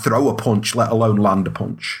nobody throw a punch, let alone land a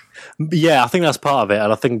punch. Yeah, I think that's part of it,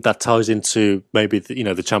 and I think that ties into maybe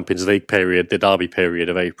the Champions League period, the derby period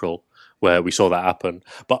of April, where we saw that happen.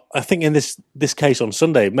 But I think in this case on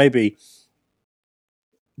Sunday, maybe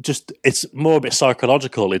just it's more a bit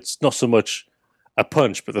psychological. It's not so much a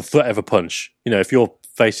punch, but the threat of a punch. If you're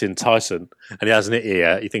facing Tyson and he has an hit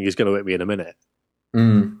here, you think he's going to hit me in a minute.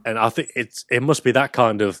 And I think it must be that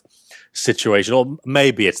kind of situation, or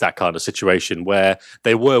maybe it's that kind of situation where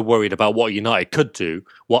they were worried about what United could do,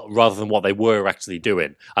 rather than what they were actually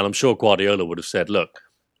doing. And I'm sure Guardiola would have said, "Look,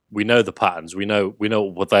 we know the patterns. We know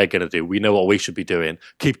what they're going to do. We know what we should be doing.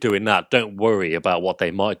 Keep doing that. Don't worry about what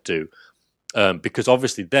they might do." Because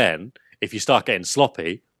obviously then, if you start getting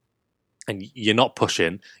sloppy and you're not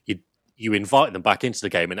pushing, you invite them back into the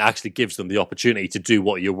game, and it actually gives them the opportunity to do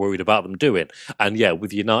what you're worried about them doing. And yeah,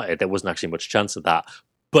 with United, there wasn't actually much chance of that.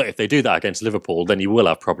 But if they do that against Liverpool, then you will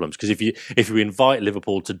have problems. Because if you invite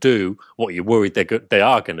Liverpool to do what you're worried they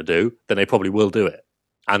are going to do, then they probably will do it.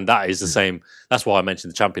 And that is the same. That's why I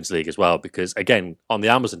mentioned the Champions League as well. Because again, on the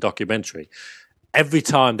Amazon documentary, every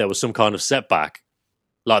time there was some kind of setback,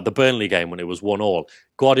 like the Burnley game when it was 1-1,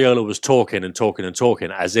 Guardiola was talking and talking and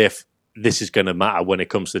talking as if this is going to matter when it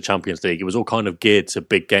comes to the Champions League. It was all kind of geared to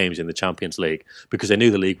big games in the Champions League because they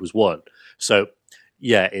knew the league was won. So,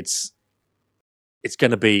 yeah, it's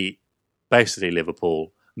going to be basically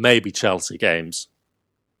Liverpool, maybe Chelsea games,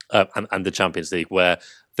 and the Champions League, where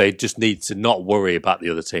they just need to not worry about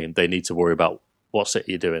the other team. They need to worry about what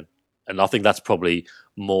City are doing. And I think that's probably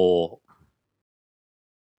more...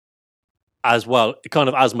 as well, kind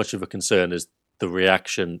of as much of a concern as the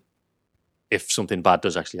reaction if something bad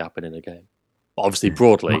does actually happen in a game. But obviously,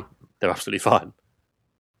 broadly, they're absolutely fine.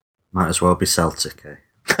 Might as well be Celtic, eh?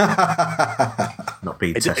 Not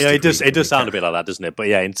being tested. It does sound a bit like that, doesn't it? But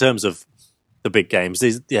yeah, in terms of the big games,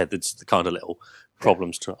 there's the kind of little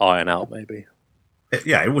problems to iron out, maybe.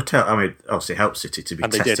 Yeah, it would help. I mean, obviously, it helps City to be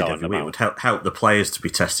tested every week. It would help the players to be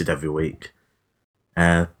tested every week.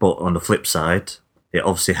 But on the flip side, it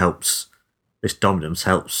obviously helps. This dominance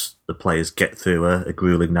helps the players get through a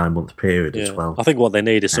grueling 9-month period as well. I think what they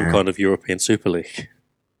need is some kind of European Super League.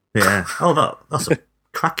 Yeah. Oh, that's a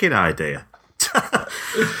cracking idea.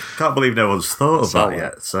 Can't believe no one's thought about it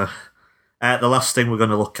yet. So, The last thing we're going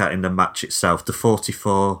to look at in the match itself, the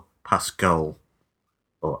 44 pass goal,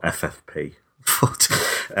 or FFP.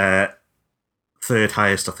 Third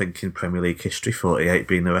highest, I think, in Premier League history, 48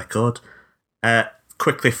 being the record.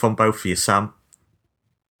 Quickly from both of you, Sam.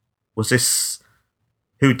 Was this...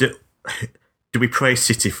 Do we praise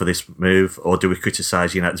City for this move, or do we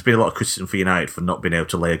criticise United? There's been a lot of criticism for United for not being able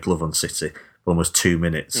to lay a glove on City for almost 2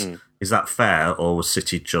 minutes. Is that fair, or was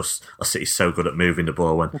City are City so good at moving the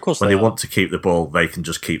ball when they want to keep the ball, they can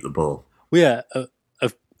just keep the ball? Well, yeah,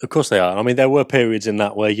 of course they are. I mean, there were periods in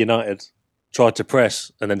that where United tried to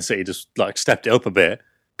press, and then City just stepped it up a bit,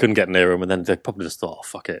 couldn't get near them, and then they probably just thought, "Oh,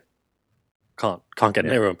 fuck it, can't get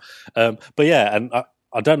near them." But yeah, and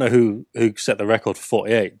I don't know who set the record for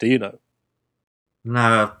 48. Do you know?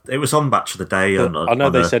 No, it was on Match of the Day. I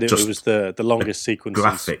know they said it was the longest sequence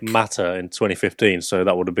since Mata in 2015, so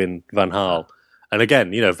that would have been Van Gaal. And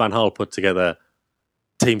again, Van Gaal put together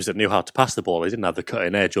teams that knew how to pass the ball. They didn't have the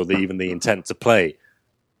cutting edge or even the intent to play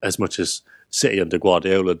as much as City under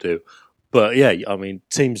Guardiola do. But yeah, I mean,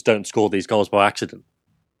 teams don't score these goals by accident.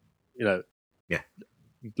 Yeah.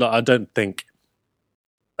 I don't think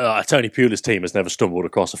Tony Pulis' team has never stumbled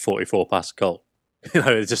across a 44 pass goal.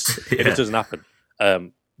 It doesn't happen.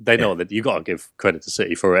 They know that you got to give credit to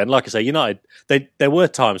City for it. And like I say, United, there were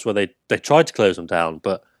times where they tried to close them down,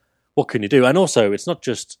 but what can you do? And also, it's not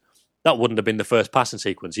just that wouldn't have been the first passing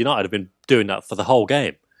sequence. United have been doing that for the whole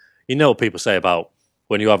game. You know what people say about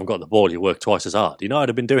when you haven't got the ball, you work twice as hard. United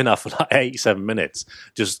have been doing that for 87 minutes,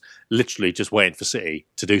 just literally just waiting for City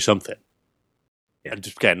to do something and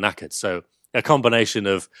just getting knackered. So a combination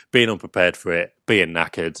of being unprepared for it, being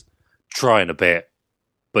knackered, trying a bit,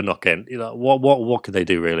 but not getting. What could they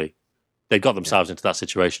do really? They got themselves into that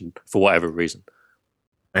situation for whatever reason.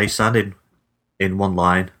 Hey, Sam, in one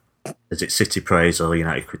line, is it City praise or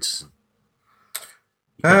United criticism?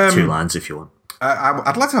 You can have 2 lines if you want.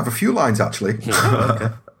 I'd like to have a few lines, actually. Okay.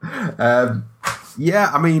 Yeah,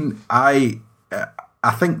 I mean, I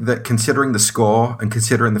think that considering the score and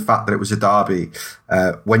considering the fact that it was a derby,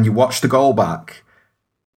 when you watch the goal back,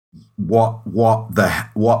 what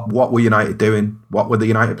were United doing? What were the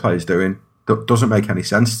United players doing? That doesn't make any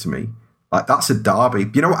sense to me. Like, that's a derby.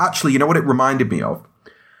 You know what it reminded me of?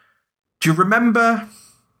 Do you remember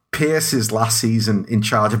Pearce's last season in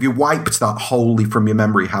charge? Have you wiped that wholly from your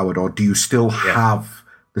memory, Howard, or do you still have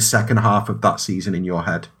the second half of that season in your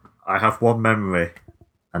head? I have one memory,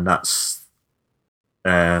 and that's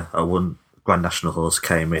when Grand National Horse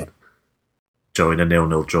came in during a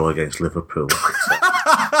 0-0 draw against Liverpool.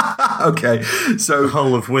 Okay, so the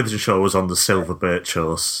whole of Wythenshawe was on the silver birch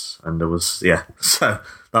horse, and there was So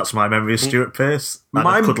that's my memory of Stuart Pearce. And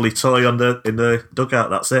a cuddly toy in the dugout.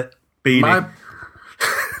 That's it. Beanie.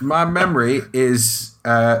 My memory is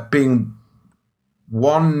being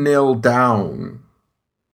 1-0 down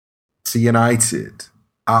to United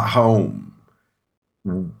at home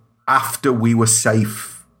after we were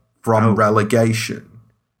safe from relegation.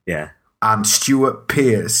 Yeah. And Stuart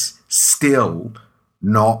Pearce still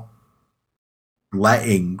not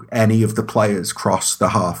letting any of the players cross the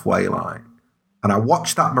halfway line. And I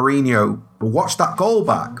watched that goal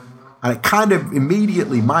back, and it kind of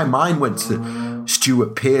immediately, my mind went to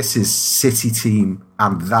Stuart Pearce's City team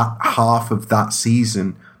and that half of that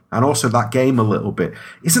season, and also that game a little bit.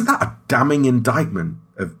 Isn't that a damning indictment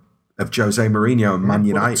of Jose Mourinho and Man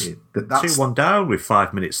United? That's 2-1 down with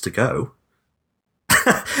 5 minutes to go.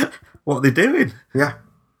 What are they doing? Yeah.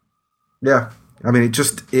 I mean,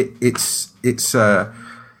 it's.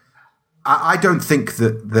 I don't think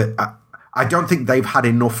that I don't think they've had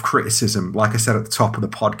enough criticism, like I said at the top of the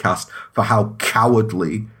podcast, for how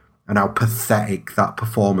cowardly and how pathetic that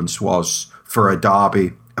performance was for a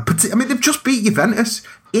derby. I mean, they've just beat Juventus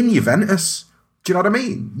in Juventus. Do you know what I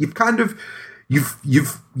mean? You've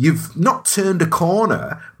not turned a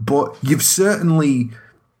corner, but you've certainly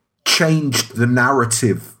changed the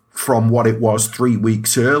narrative from what it was 3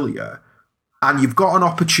 weeks earlier. And you've got an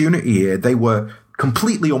opportunity here. They were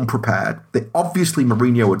completely unprepared. Obviously,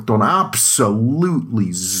 Mourinho had done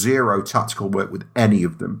absolutely zero tactical work with any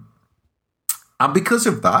of them. And because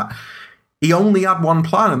of that, he only had one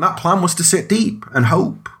plan, and that plan was to sit deep and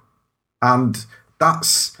hope. And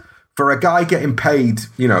that's, for a guy getting paid,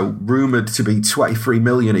 rumoured to be 23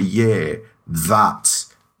 million a year, that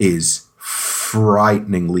is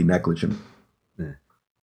frighteningly negligent. Yeah.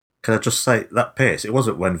 Can I just say, that pace, it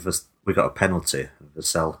wasn't when we got a penalty.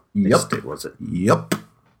 Vassell missed it, was it? Yep.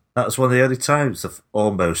 That was one of the only times I've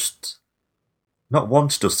almost not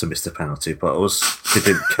wanted us to miss the penalty, but they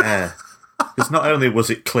didn't care. Because not only was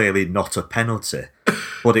it clearly not a penalty,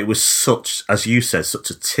 But it was such, as you said, such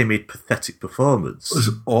a timid, pathetic performance. It was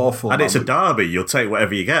awful. And it's a derby, you'll take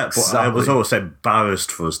whatever you get. But Exactly. I was always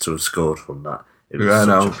embarrassed for us to have scored from that. It was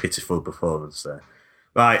such a pitiful performance there.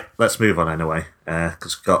 Right, let's move on anyway,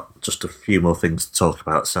 because we've got just a few more things to talk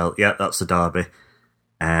about. So, yeah, that's the derby.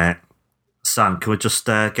 Sam, can we just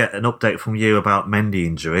get an update from you about Mendy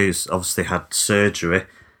injury? He's obviously had surgery,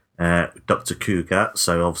 Dr. Kugat,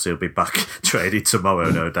 so obviously he'll be back training tomorrow,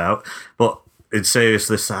 no doubt. But in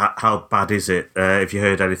seriousness, how bad is it? Have you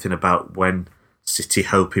heard anything about when City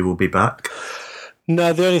hope he will be back?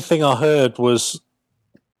 No, the only thing I heard was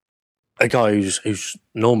a guy who's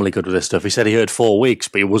normally good with this stuff. He said he heard 4 weeks,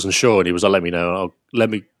 but he wasn't sure, and he was like, let me know, let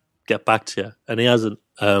me get back to you. And he hasn't.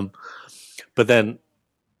 But then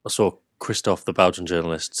I saw Christophe, the Belgian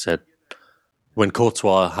journalist, said when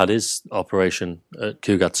Courtois had his operation at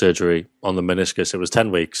Kugat surgery on the meniscus, it was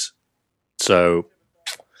 10 weeks. So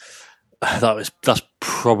that's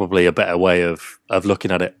probably a better way of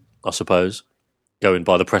looking at it, I suppose, going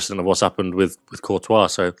by the precedent of what's happened with Courtois.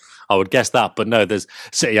 So I would guess that. But no,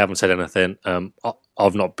 City haven't said anything.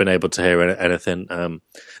 I've not been able to hear anything.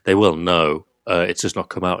 They will know. It's just not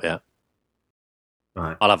come out yet.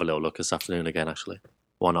 Right. I'll have a little look this afternoon again, actually.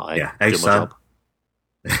 Why not? Yeah, do my job.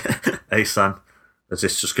 Hey, Sam, is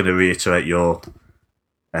this just going to reiterate your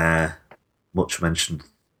much-mentioned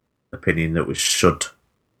opinion that we should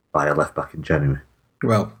buy a left-back in January?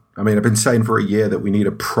 Well, I mean, I've been saying for a year that we need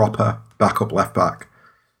a proper backup left-back.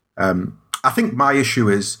 I think my issue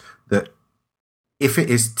is that if it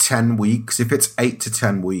is 10 weeks, if it's 8 to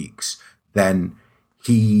 10 weeks, then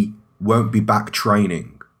he won't be back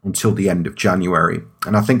training until the end of January.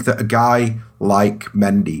 And I think that a guy like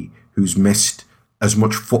Mendy, who's missed as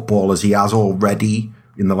much football as he has already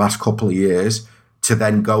in the last couple of years, to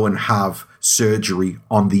then go and have surgery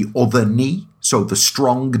on the other knee, so the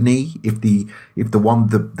strong knee, if the one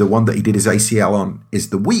that he did his ACL on is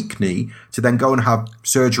the weak knee, to then go and have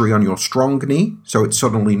surgery on your strong knee, so it's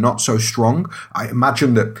suddenly not so strong. I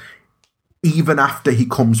imagine that even after he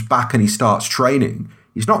comes back and he starts training,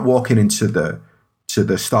 he's not walking into the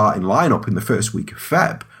starting lineup in the first week of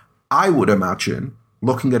Feb. I would imagine,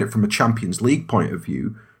 looking at it from a Champions League point of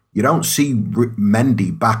view, you don't see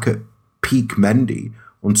Mendy back at peak Mendy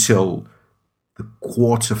until the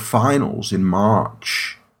quarterfinals in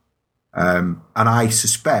March. And I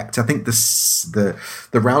think the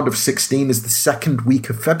round of 16 is the second week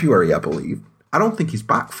of February, I believe. I don't think he's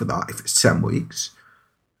back for that if it's 10 weeks.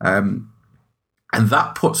 And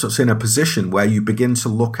that puts us in a position where you begin to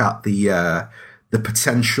look at the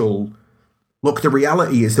potential. Look, the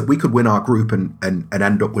reality is that we could win our group and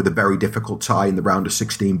end up with a very difficult tie in the round of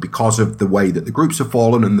 16 because of the way that the groups have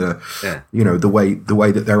fallen and the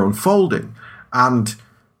way that they're unfolding. And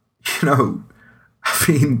I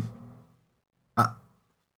mean,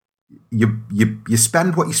 you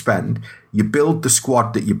spend what you spend, you build the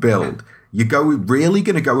squad that you build. You're really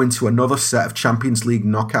going to go into another set of Champions League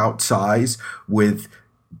knockout ties with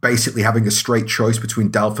basically having a straight choice between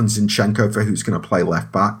Delph and Zinchenko for who's going to play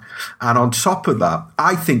left back. And on top of that,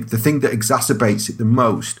 I think the thing that exacerbates it the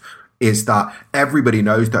most is that everybody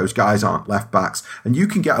knows those guys aren't left backs. And you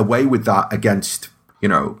can get away with that against,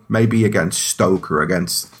 maybe against Stoke or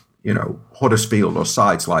against, Huddersfield or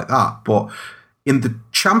sides like that. But in the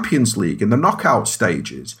Champions League, in the knockout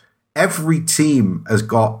stages, every team has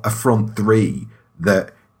got a front three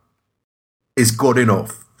that is good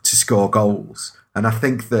enough to score goals. And I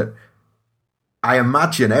think that I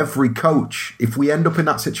imagine every coach, if we end up in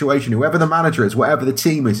that situation, whoever the manager is, whatever the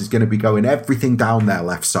team is going to be going everything down their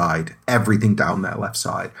left side. And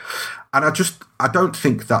I don't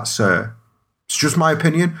think that's it's just my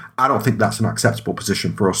opinion. I don't think that's an acceptable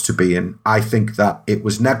position for us to be in. I think that it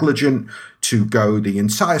was negligent to go the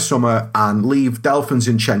entire summer and leave Delph and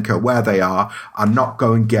Zinchenko where they are and not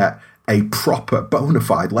go and get a proper bona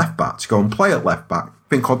fide left back to go and play at left back.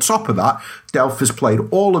 I think on top of that, Delph has played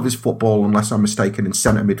all of his football, unless I'm mistaken, in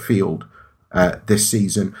centre midfield this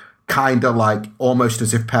season. Kind of like almost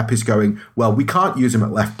as if Pep is going, well, we can't use him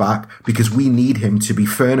at left back because we need him to be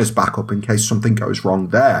Furner's backup in case something goes wrong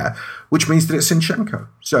there, which means that it's Zinchenko.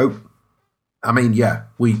 So, I mean, yeah,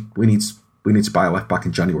 we need to buy a left back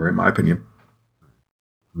in January, in my opinion.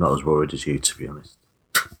 I'm not as worried as you, to be honest.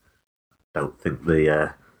 Don't think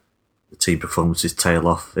the team performances tail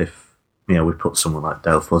off if we put someone like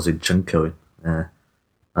Delph or Zinchenko in.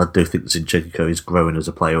 I do think Zinchenko is growing as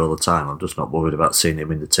a player all the time. I'm just not worried about seeing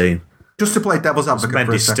him in the team. Just to play devil's advocate for a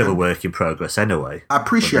Mendy's second. still a work in progress anyway. I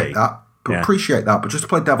appreciate that. But just to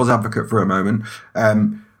play devil's advocate for a moment,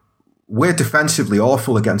 we're defensively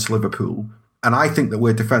awful against Liverpool. And I think that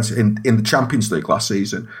we're defensive in the Champions League last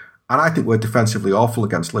season. And I think we're defensively awful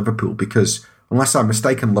against Liverpool because, unless I'm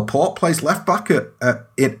mistaken, Laporte plays left back at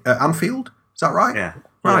Anfield. Is that right? Yeah.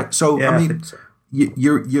 Right. So, yeah, I mean,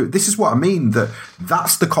 this is what I mean,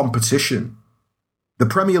 that's the competition. The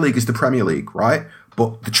Premier League is the Premier League, right?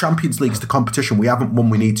 But the Champions League is the competition. We haven't won,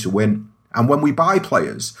 we need to win. And when we buy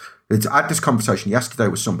players, I had this conversation yesterday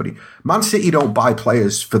with somebody. Man City don't buy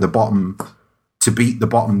players for to beat the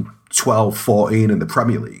bottom 12, 14 in the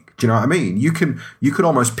Premier League. Do you know what I mean? You could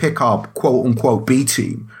almost pick our quote-unquote B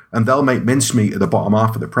team and they'll make mincemeat at the bottom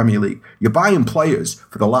half of the Premier League. You're buying players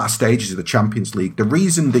for the last stages of the Champions League. The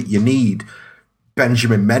reason that you need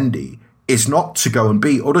Benjamin Mendy is not to go and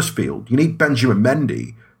beat Huddersfield. You need Benjamin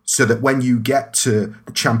Mendy so that when you get to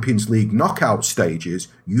the Champions League knockout stages,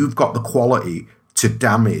 you've got the quality to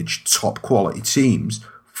damage top quality teams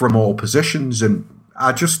from all positions. And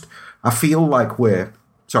I feel like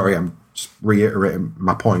I'm just reiterating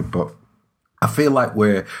my point, but I feel like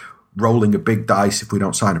we're rolling a big dice if we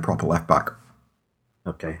don't sign a proper left back.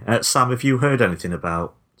 Okay. Sam, have you heard anything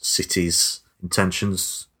about City's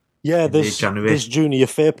intentions? Yeah, this Junior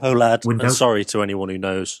Firpo lad. And sorry to anyone who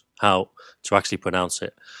knows how to actually pronounce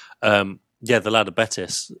it. The lad of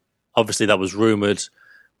Betis. Obviously, that was rumoured.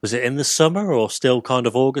 Was it in the summer or still kind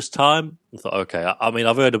of August time? I thought, okay. I mean,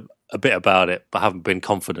 I've heard a bit about it, but haven't been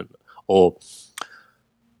confident or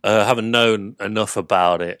haven't known enough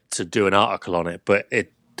about it to do an article on it. But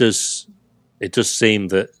it does seem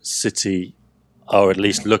that City are at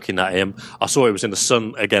least looking at him. I saw it was in the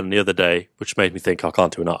Sun again the other day, which made me think I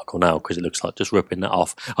can't do an article now because it looks like just ripping that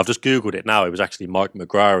off. I've just Googled it now. It was actually Mike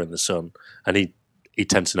McGrath in the Sun, and he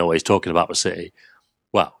tends to know what he's talking about with City.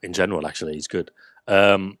 Well, in general, actually, he's good.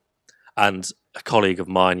 And a colleague of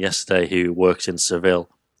mine yesterday who works in Seville,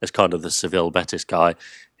 is kind of the Seville Betis guy,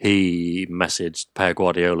 he messaged Pep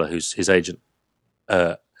Guardiola, who's his agent,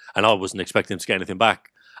 and I wasn't expecting him to get anything back.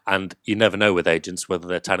 And you never know with agents whether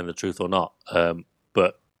they're telling the truth or not.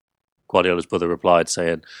 But Guardiola's brother replied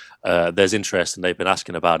saying, there's interest and they've been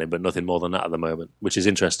asking about him, but nothing more than that at the moment, which is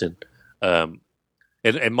interesting.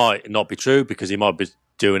 It might not be true because he might be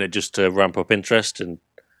doing it just to ramp up interest and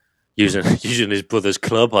using his brother's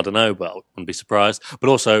club. I don't know, but I wouldn't be surprised. But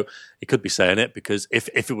also, he could be saying it because if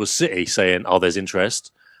it was City saying, oh, there's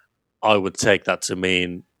interest, I would take that to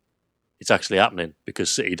mean it's actually happening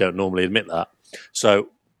because City don't normally admit that. So,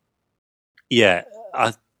 yeah,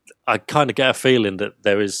 I kind of get a feeling that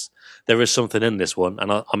there is something in this one.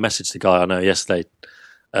 And I messaged the guy I know yesterday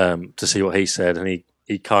to see what he said, and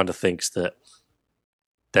he kind of thinks that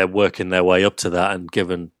they're working their way up to that, and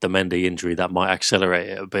given the Mendy injury, that might accelerate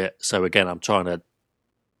it a bit. So again, I'm trying to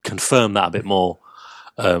confirm that a bit more.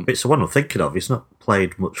 It's the one I'm thinking of. He's not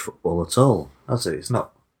played much football at all, has he? He's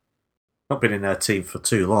not been in their team for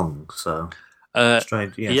too long, so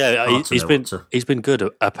strange. He's been good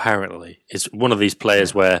apparently. It's one of these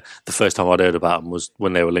players where the first time I'd heard about him was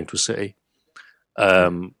when they were linked with City.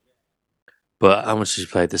 But how much has he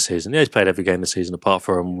played this season? Yeah, he's played every game this season apart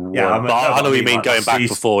from one. I know what you mean going back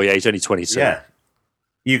before. Yeah, he's only 22. Yeah,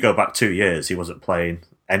 you go back 2 years, he wasn't playing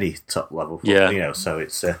any top level football, so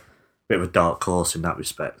it's a bit of a dark horse in that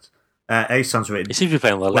respect. Asan's written... He seems to be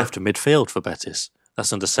playing on the left of midfield for Betis.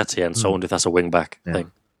 That's under Setien, so I wonder if that's a wing-back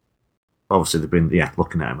thing. Obviously, they've been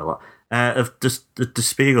looking at him a lot. Of the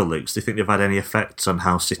Spiegel links, do you think they've had any effects on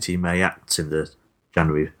how City may act in the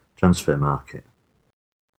January transfer market?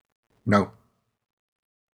 No.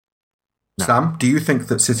 Sam, do you think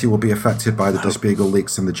that City will be affected by the Der Spiegel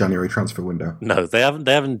leaks in the January transfer window? No, they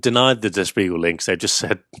haven't denied the Der Spiegel links. They just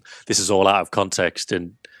said this is all out of context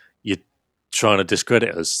and you're trying to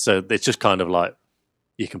discredit us. So it's just kind of like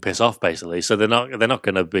you can piss off basically. So they're not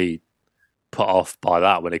going to be put off by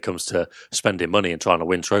that when it comes to spending money and trying to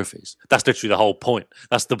win trophies. That's literally the whole point.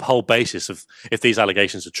 That's the whole basis of if these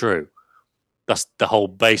allegations are true. That's the whole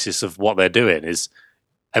basis of what they're doing is.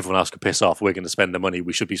 Everyone else can piss off. We're going to spend the money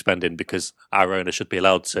we should be spending because our owner should be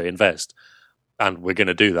allowed to invest. And we're going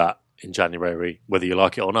to do that in January, whether you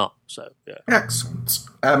like it or not. So, yeah. Excellent.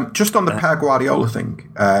 Just on the Pep Guardiola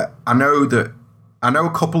thing, I know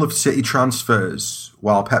a couple of City transfers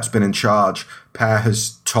while Pep's been in charge, Pep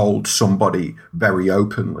has told somebody very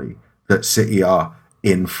openly that City are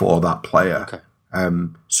in for that player. Okay.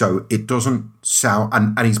 So it doesn't sound...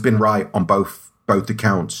 And he's been right on both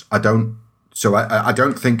accounts. I don't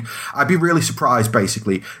think... I'd be really surprised,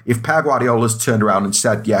 basically, if Pep Guardiola's turned around and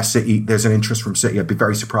said, yeah, City, there's an interest from City. I'd be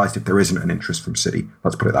very surprised if there isn't an interest from City.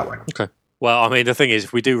 Let's put it that way. Okay. Well, I mean, the thing is,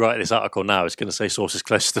 if we do write this article now, it's going to say sources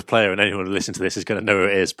close to the player, and anyone who listens to this is going to know who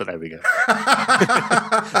it is, but there we go.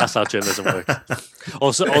 That's how journalism works.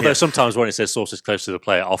 Also, although sometimes when it says sources close to the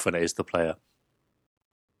player, often it is the player.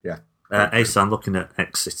 Yeah. Ace, I'm looking at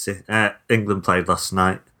X-City. England played last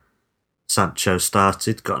night. Sancho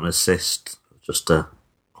started, got an assist, just a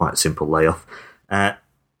quite simple layoff.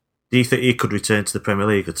 Do you think he could return to the Premier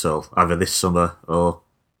League at all, either this summer or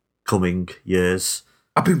coming years?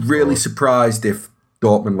 I'd be really surprised if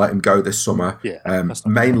Dortmund let him go this summer,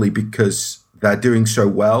 mainly because they're doing so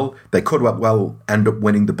well. They could well end up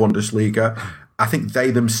winning the Bundesliga. I think they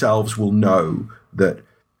themselves will know that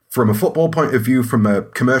from a football point of view, from a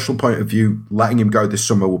commercial point of view, letting him go this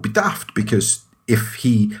summer will be daft, because if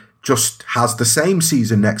he just has the same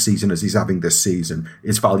season next season as he's having this season,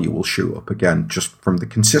 his value will shoot up again, just from the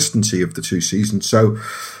consistency of the two seasons. So,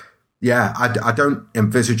 yeah, I don't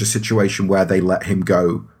envisage a situation where they let him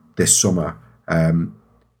go this summer.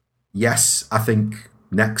 Yes, I think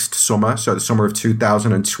next summer, so the summer of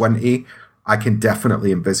 2020, I can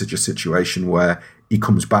definitely envisage a situation where he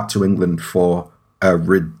comes back to England for a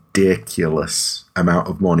ridiculous amount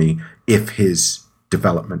of money if his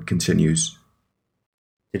development continues.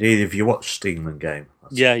 Did either of you watch the England game?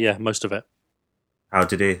 Yeah, most of it. How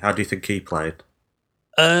do you think he played?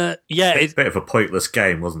 It's a bit of a pointless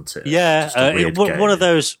game, wasn't it? Yeah, one of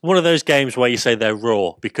those games where you say they're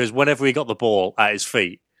raw, because whenever he got the ball at his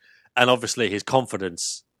feet, and obviously his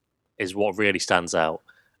confidence is what really stands out,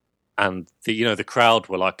 and the crowd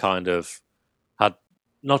were like kind of had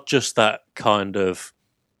not just that kind of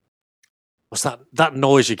what's that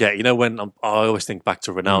noise you get? When I always think back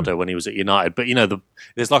to Ronaldo when he was at United, but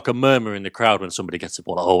there's like a murmur in the crowd when somebody gets the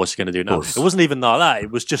ball. Like, what's he going to do now? It wasn't even like that.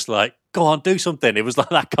 It was just like, go on, do something. It was like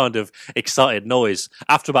that kind of excited noise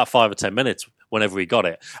after about 5 or 10 minutes. Whenever he got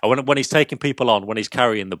it, and when he's taking people on, when he's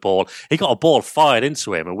carrying the ball, he got a ball fired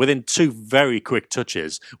into him, and within 2 very quick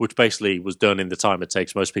touches, which basically was done in the time it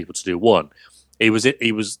takes most people to do one. He was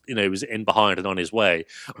in behind and on his way.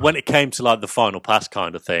 When it came to like the final pass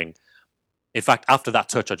kind of thing. In fact, after that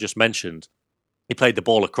touch I just mentioned, he played the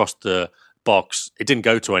ball across the box. It didn't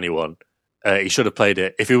go to anyone. He should have played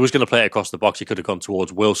it. If he was going to play it across the box, he could have gone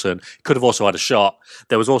towards Wilson. He could have also had a shot.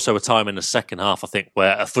 There was also a time in the second half, I think,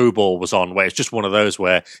 where a through ball was on, where it's just one of those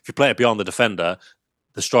where if you play it beyond the defender,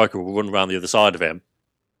 the striker will run around the other side of him.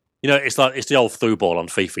 It's the old through ball on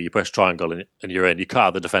FIFA. You press triangle and you're in. You cut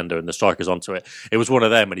out the defender and the striker's onto it. It was one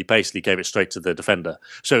of them, and he basically gave it straight to the defender.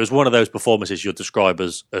 So it was one of those performances you'd describe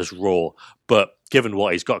as raw. But given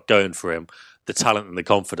what he's got going for him, the talent and the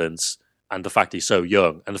confidence, and the fact he's so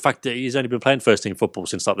young, and the fact that he's only been playing first team football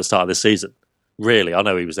since like the start of this season. Really, I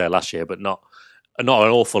know he was there last year, but not an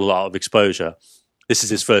awful lot of exposure. This is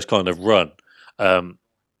his first kind of run.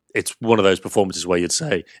 It's one of those performances where you'd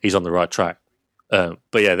say he's on the right track. But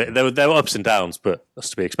yeah, there were ups and downs, but that's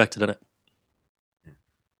to be expected, isn't it?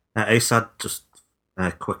 Asad, just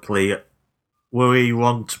quickly, were we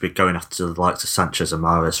wrong to be going after the likes of Sanchez and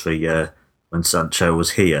Mahrez for a year when Sancho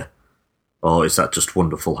was here? Or is that just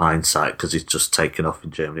wonderful hindsight because he's just taken off in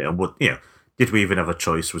Germany? And did we even have a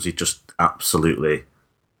choice? Was he just absolutely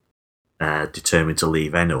determined to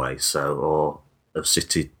leave anyway? Or have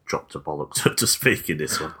City dropped a bollock, so to speak, in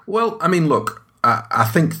this one? Well, I mean, look, I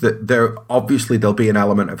think that there'll be an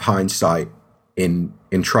element of hindsight in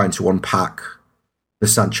trying to unpack the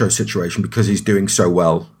Sancho situation because he's doing so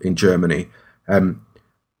well in Germany. I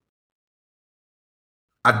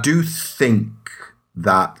do think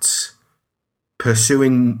that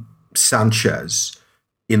pursuing Sanchez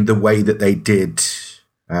in the way that they did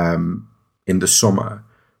in the summer,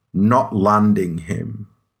 not landing him,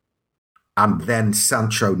 and then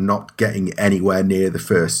Sancho not getting anywhere near the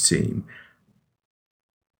first team,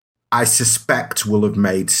 I suspect will have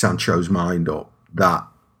made Sancho's mind up that.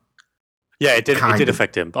 Yeah, it did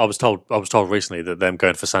affect him. I was told recently that them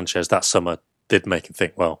going for Sanchez that summer did make him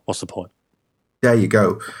think, well, what's the point? There you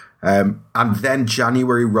go. And then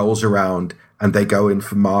January rolls around and they go in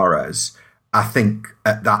for Mahrez. I think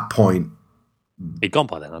at that point... He'd gone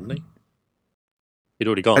by then, hadn't he? He'd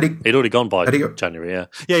already gone. He'd already gone by January, yeah.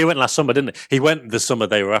 Yeah, he went last summer, didn't he? He went the summer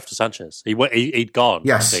they were after Sanchez. He'd gone,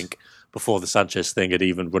 yes. I think, before the Sanchez thing had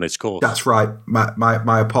even run its course. That's right.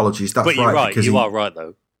 My apologies. That's but you're right. You are right,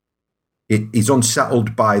 though. He's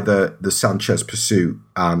unsettled by the Sanchez pursuit,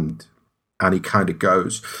 and he kind of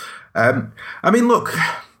goes. I mean, look,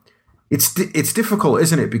 it's difficult,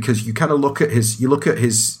 isn't it? Because you kind of look at his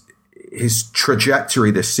trajectory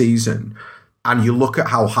this season, and you look at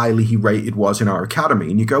how highly he rated was in our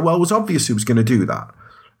academy, and you go, well, it was obvious he was going to do that.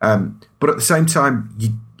 But at the same time,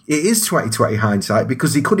 it is 2020 hindsight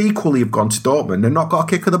because he could equally have gone to Dortmund and not got a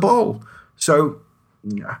kick of the ball. So,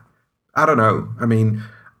 I don't know. I mean,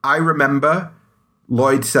 I remember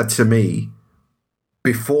Lloyd said to me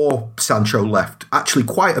before Sancho left, actually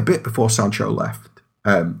quite a bit before Sancho left,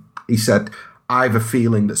 he said, I have a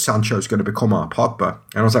feeling that Sancho's going to become our Pogba.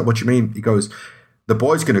 And I was like, what do you mean? He goes, the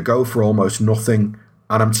boy's going to go for almost nothing.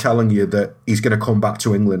 And I'm telling you that he's going to come back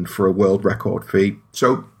to England for a world record fee.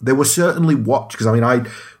 So there was certainly because I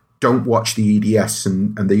don't watch the EDS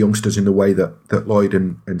and the youngsters in the way that Lloyd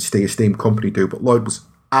and Steve Esteemed Company do. But Lloyd was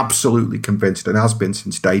absolutely convinced, and has been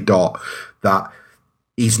since day dot, that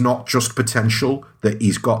he's not just potential, that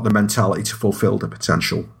he's got the mentality to fulfill the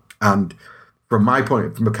potential. And from a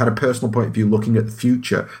kind of personal point of view, looking at the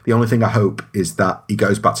future, the only thing I hope is that he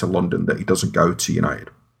goes back to London, that he doesn't go to United.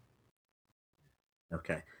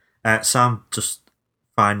 Okay. Sam, just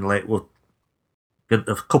finally, we'll get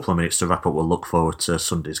a couple of minutes to wrap up. We'll look forward to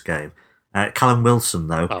Sunday's game. Callum Wilson,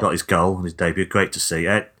 though, got his goal on his debut. Great to see.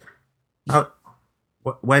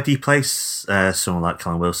 Where do you place someone like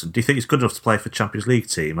Callum Wilson? Do you think he's good enough to play for Champions League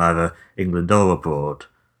team, either England or abroad?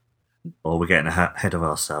 Or we're getting ahead of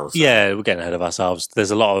ourselves? Yeah, we're getting ahead of ourselves. There's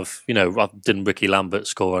a lot of, didn't Ricky Lambert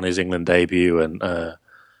score on his England debut? And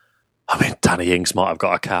Danny Ings might have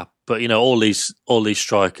got a cap. But, all these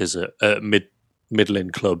strikers at middling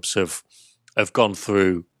clubs have gone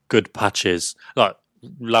through good patches. Like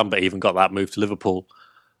Lambert even got that move to Liverpool.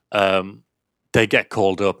 They get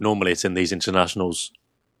called up. Normally it's in these internationals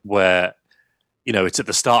where, it's at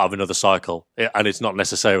the start of another cycle, and it's not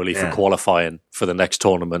necessarily for qualifying for the next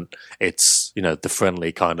tournament. It's, the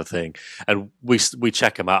friendly kind of thing. And we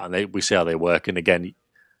check them out and we see how they work. And again,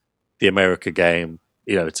 the America game,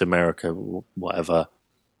 it's America, whatever.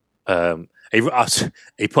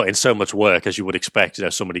 He put in so much work, as you would expect,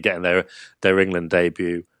 somebody getting their England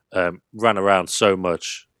debut, ran around so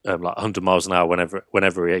much, like 100 miles an hour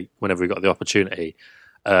whenever he got the opportunity.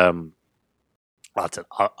 I'm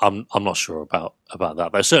not sure about that.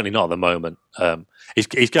 They're certainly not at the moment.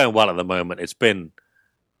 He's going well at the moment. It's been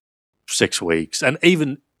 6 weeks, and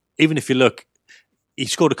even if you look, he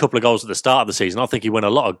scored a couple of goals at the start of the season. I think he won a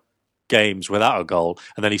lot of games without a goal,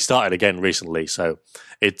 and then he started again recently. So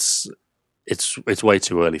it's way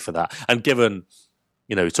too early for that. And given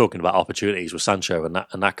we're talking about opportunities with Sancho and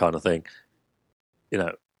that kind of thing,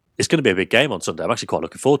 it's going to be a big game on Sunday. I'm actually quite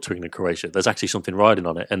looking forward to England Croatia. There's actually something riding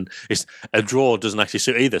on it, and a draw doesn't actually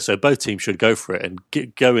suit either. So both teams should go for it. And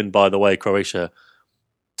going by the way Croatia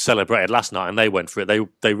celebrated last night, and they went for it.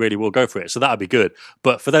 They really will go for it. So that'd be good.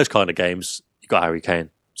 But for those kind of games, you got Harry Kane.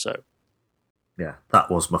 So yeah,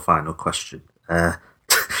 that was my final question.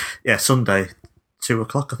 Sunday,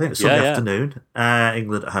 2:00, I think, Sunday afternoon.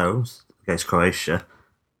 England at home against Croatia.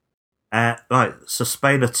 Right, so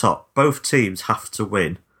Spain are top. Both teams have to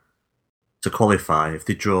win to qualify. If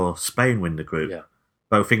they draw, Spain win the group. Yeah.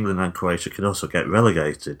 Both England and Croatia can also get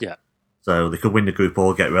relegated. Yeah. So they could win the group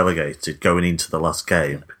or get relegated going into the last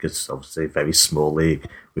game, because obviously a very small league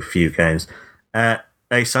with few games.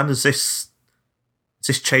 Sam, does this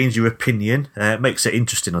change your opinion? It makes it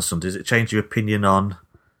interesting on Sunday. Does it change your opinion on...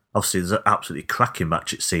 Obviously, there's an absolutely cracking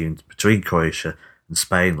match, it seemed, between Croatia and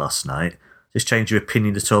Spain last night. Does this change your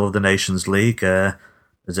opinion at all of the Nations League?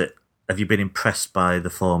 Have you been impressed by the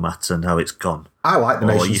format and how it's gone? I like the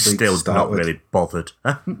Nations League. Or are you still not really bothered?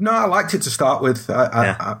 Huh? No, I liked it to start with.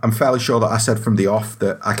 I'm fairly sure that I said from the off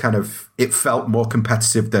that it felt more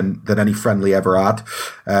competitive than any friendly ever had.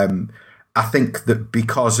 I think that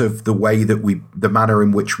because of the way that the manner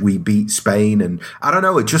in which we beat Spain, and I don't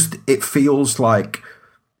know, it feels like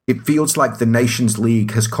the Nations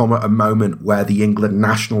League has come at a moment where the England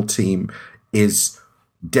national team is,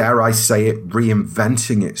 dare I say it,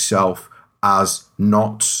 reinventing itself as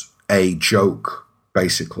not a joke,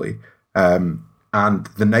 basically. And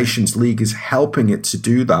the Nations League is helping it to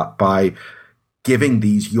do that by giving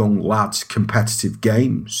these young lads competitive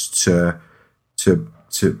games to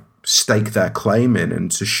stake their claim in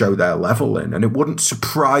and to show their level in. And it wouldn't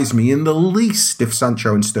surprise me in the least if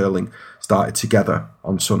Sancho and Sterling started together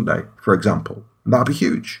on Sunday, for example. And that'd be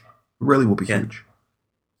huge. It really would be huge.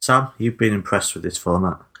 Sam, you've been impressed with this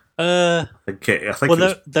format? I think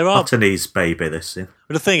there are Anthony's baby, this. Yeah.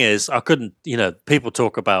 But the thing is, I couldn't, people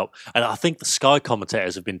talk about, and I think the Sky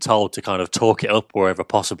commentators have been told to kind of talk it up wherever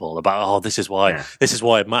possible about, this is why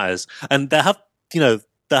it matters. And there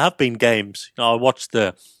have been games. I watched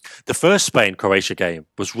the first Spain-Croatia game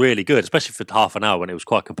was really good, especially for half an hour when it was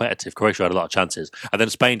quite competitive. Croatia had a lot of chances, and then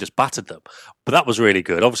Spain just battered them. But that was really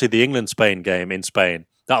good. Obviously, the England-Spain game in Spain,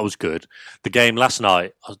 that was good. The game last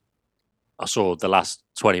night, I saw the last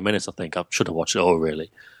 20 minutes, I think. I should have watched it all, really.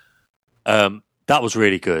 That was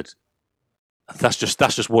really good. That's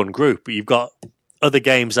just one group. But you've got other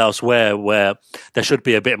games elsewhere where there should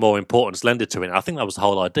be a bit more importance lended to it. And I think that was the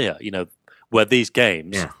whole idea, where these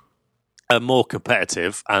games are more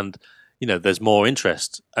competitive and, there's more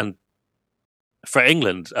interest. And for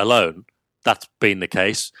England alone, that's been the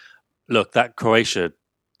case. Look, that Croatia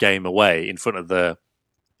game away in front of the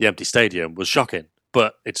empty stadium was shocking,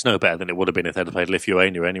 but it's no better than it would have been if they'd played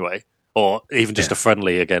Lithuania anyway, or even just a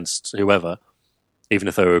friendly against whoever, even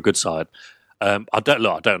if they were a good side. I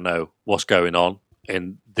don't know what's going on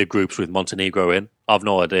in the groups with Montenegro in. I've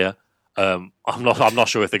no idea. I'm not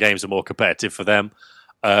sure if the games are more competitive for them,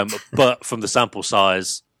 but from the sample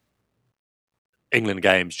size, England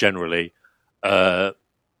games generally are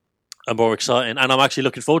more exciting, and I'm actually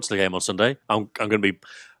looking forward to the game on Sunday. I'm going to be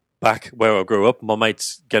back where I grew up. My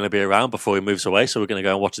mate's going to be around before he moves away, so we're going to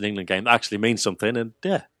go and watch an England game that actually means something. And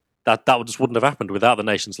that just wouldn't have happened without the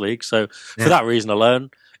Nations League. So for that reason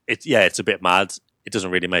alone, it's a bit mad. It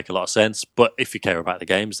doesn't really make a lot of sense. But if you care about the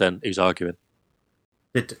games, then who's arguing?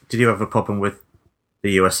 Did you have a problem with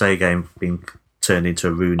the USA game being turned into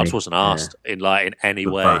a Rooney? I just wasn't asked in any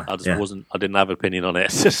way. I just wasn't. I didn't have an opinion on it.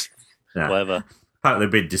 It's just whatever. Apparently,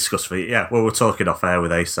 been discussed for you. Yeah, well, we're talking off air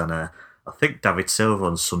with Ace, and I think David Silva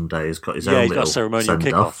on Sunday has got his own. Yeah, he's got a ceremonial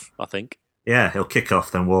kick-off, I think. Yeah, he'll kick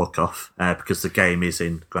off, then walk off, because the game is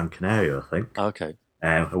in Gran Canaria, I think. Okay.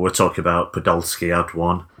 We're talking about Podolski had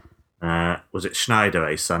one. Was it Schneider,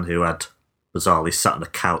 Asan, who had bizarrely sat on a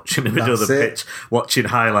couch in the middle of the pitch watching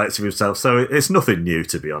highlights of himself? So it's nothing new,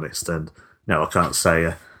 to be honest. And no, I can't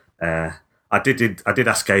say. I did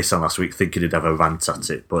ask Asan last week, thinking he'd have a rant at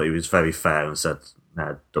it, but he was very fair and said, "No,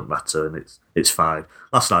 it doesn't matter, and it's fine."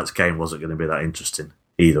 Last night's game wasn't going to be that interesting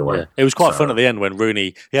either way. Yeah. It was quite fun at the end when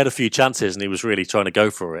Rooney, he had a few chances and he was really trying to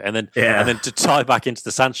go for it. And then to tie back into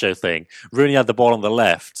the Sancho thing, Rooney had the ball on the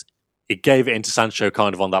left. He gave it into Sancho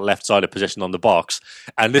kind of on that left side of position on the box.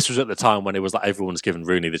 And this was at the time when it was like everyone's given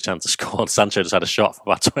Rooney the chance to score. And Sancho just had a shot from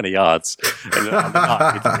about 20 yards.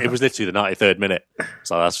 And it was literally the 93rd minute.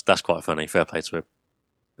 So that's quite funny. Fair play to him.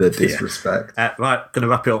 The disrespect. Right, going to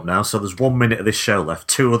wrap it up now. So there's 1 minute of this show left.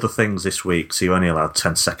 2 other things this week, so you're only allowed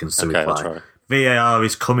 10 seconds to reply. That's right. VAR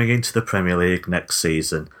is coming into the Premier League next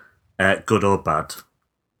season. Good or bad?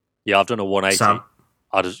 Yeah, I've done a 180. Sam?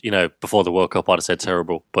 I just, before the World Cup, I'd have said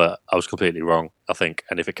terrible, but I was completely wrong, I think.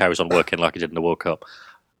 And if it carries on working like it did in the World Cup,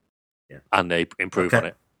 and they improve on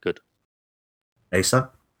it, good. Asa?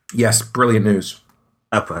 Yes, brilliant news.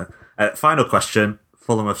 Okay. Final question.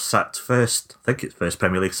 Fulham have sacked first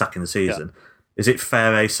Premier League sack in the season. Yeah. Is it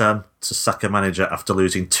fair, Asan, to sack a manager after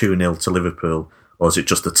losing 2-0 to Liverpool, or is it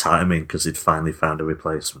just the timing because they'd finally found a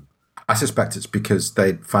replacement? I suspect it's because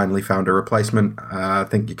they'd finally found a replacement. I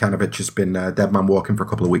think Jukanovic has been a dead man walking for a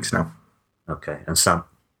couple of weeks now. Okay, and Sam?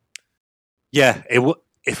 Yeah,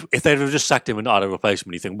 if they'd have just sacked him and not had a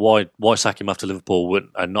replacement, you think, why sack him after Liverpool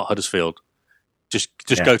and not Huddersfield? Just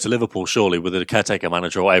go to Liverpool, surely, with a caretaker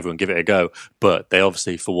manager or whatever and give it a go. But they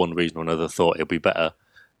obviously, for one reason or another, thought it'd be better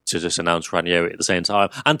to just announce Ranieri at the same time.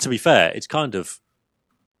 And to be fair, it's kind of...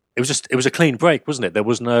 It was a clean break, wasn't it? There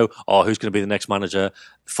was no, who's going to be the next manager?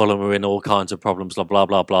 Fulham were in all kinds of problems, blah, blah,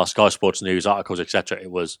 blah, blah. Sky Sports News, articles, etc.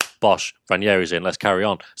 It was, bosh, Ranieri's in, let's carry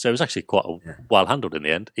on. So it was actually quite well handled in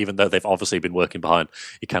the end, even though they've obviously been working behind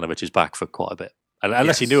Jukanovic's back for quite a bit.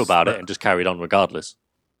 Unless he knew about it and just carried on regardless.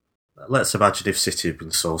 Let's imagine if City had been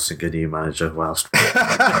sourcing a new manager whilst...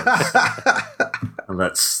 and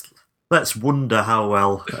let's wonder how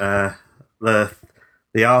well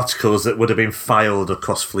the articles that would have been filed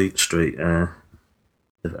across Fleet Street,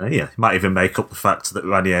 might even make up the fact that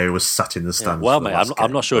Ranieri was sat in the stands. Well, mate,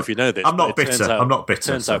 I'm not sure if you know this. I'm not bitter. It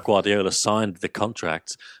turns out Guardiola signed the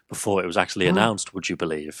contract before it was actually announced, would you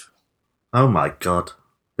believe? Oh, my God.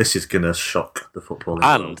 This is going to shock the football.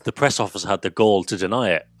 And the press officer had the gall to deny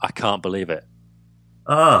it. I can't believe it.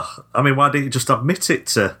 Oh, I mean, why didn't you just admit it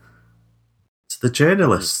to the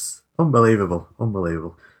journalists? Unbelievable.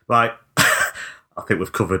 Right. I think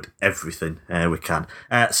we've covered everything we can.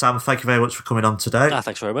 Sam, thank you very much for coming on today.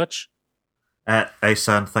 Thanks very much.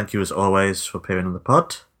 Asan, thank you as always for appearing on the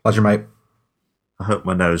pod. Pleasure, mate. I hope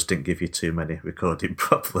my nose didn't give you too many recording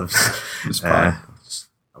problems. It's fine.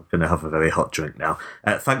 I'm going to have a very hot drink now.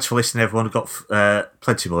 Thanks for listening, everyone. We've got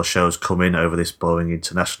plenty more shows coming over this boring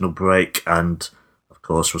international break, and of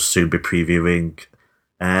course we'll soon be previewing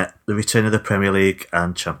the return of the Premier League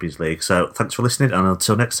and Champions League. So thanks for listening, and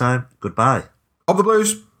until next time, goodbye. Up the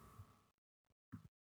Blues!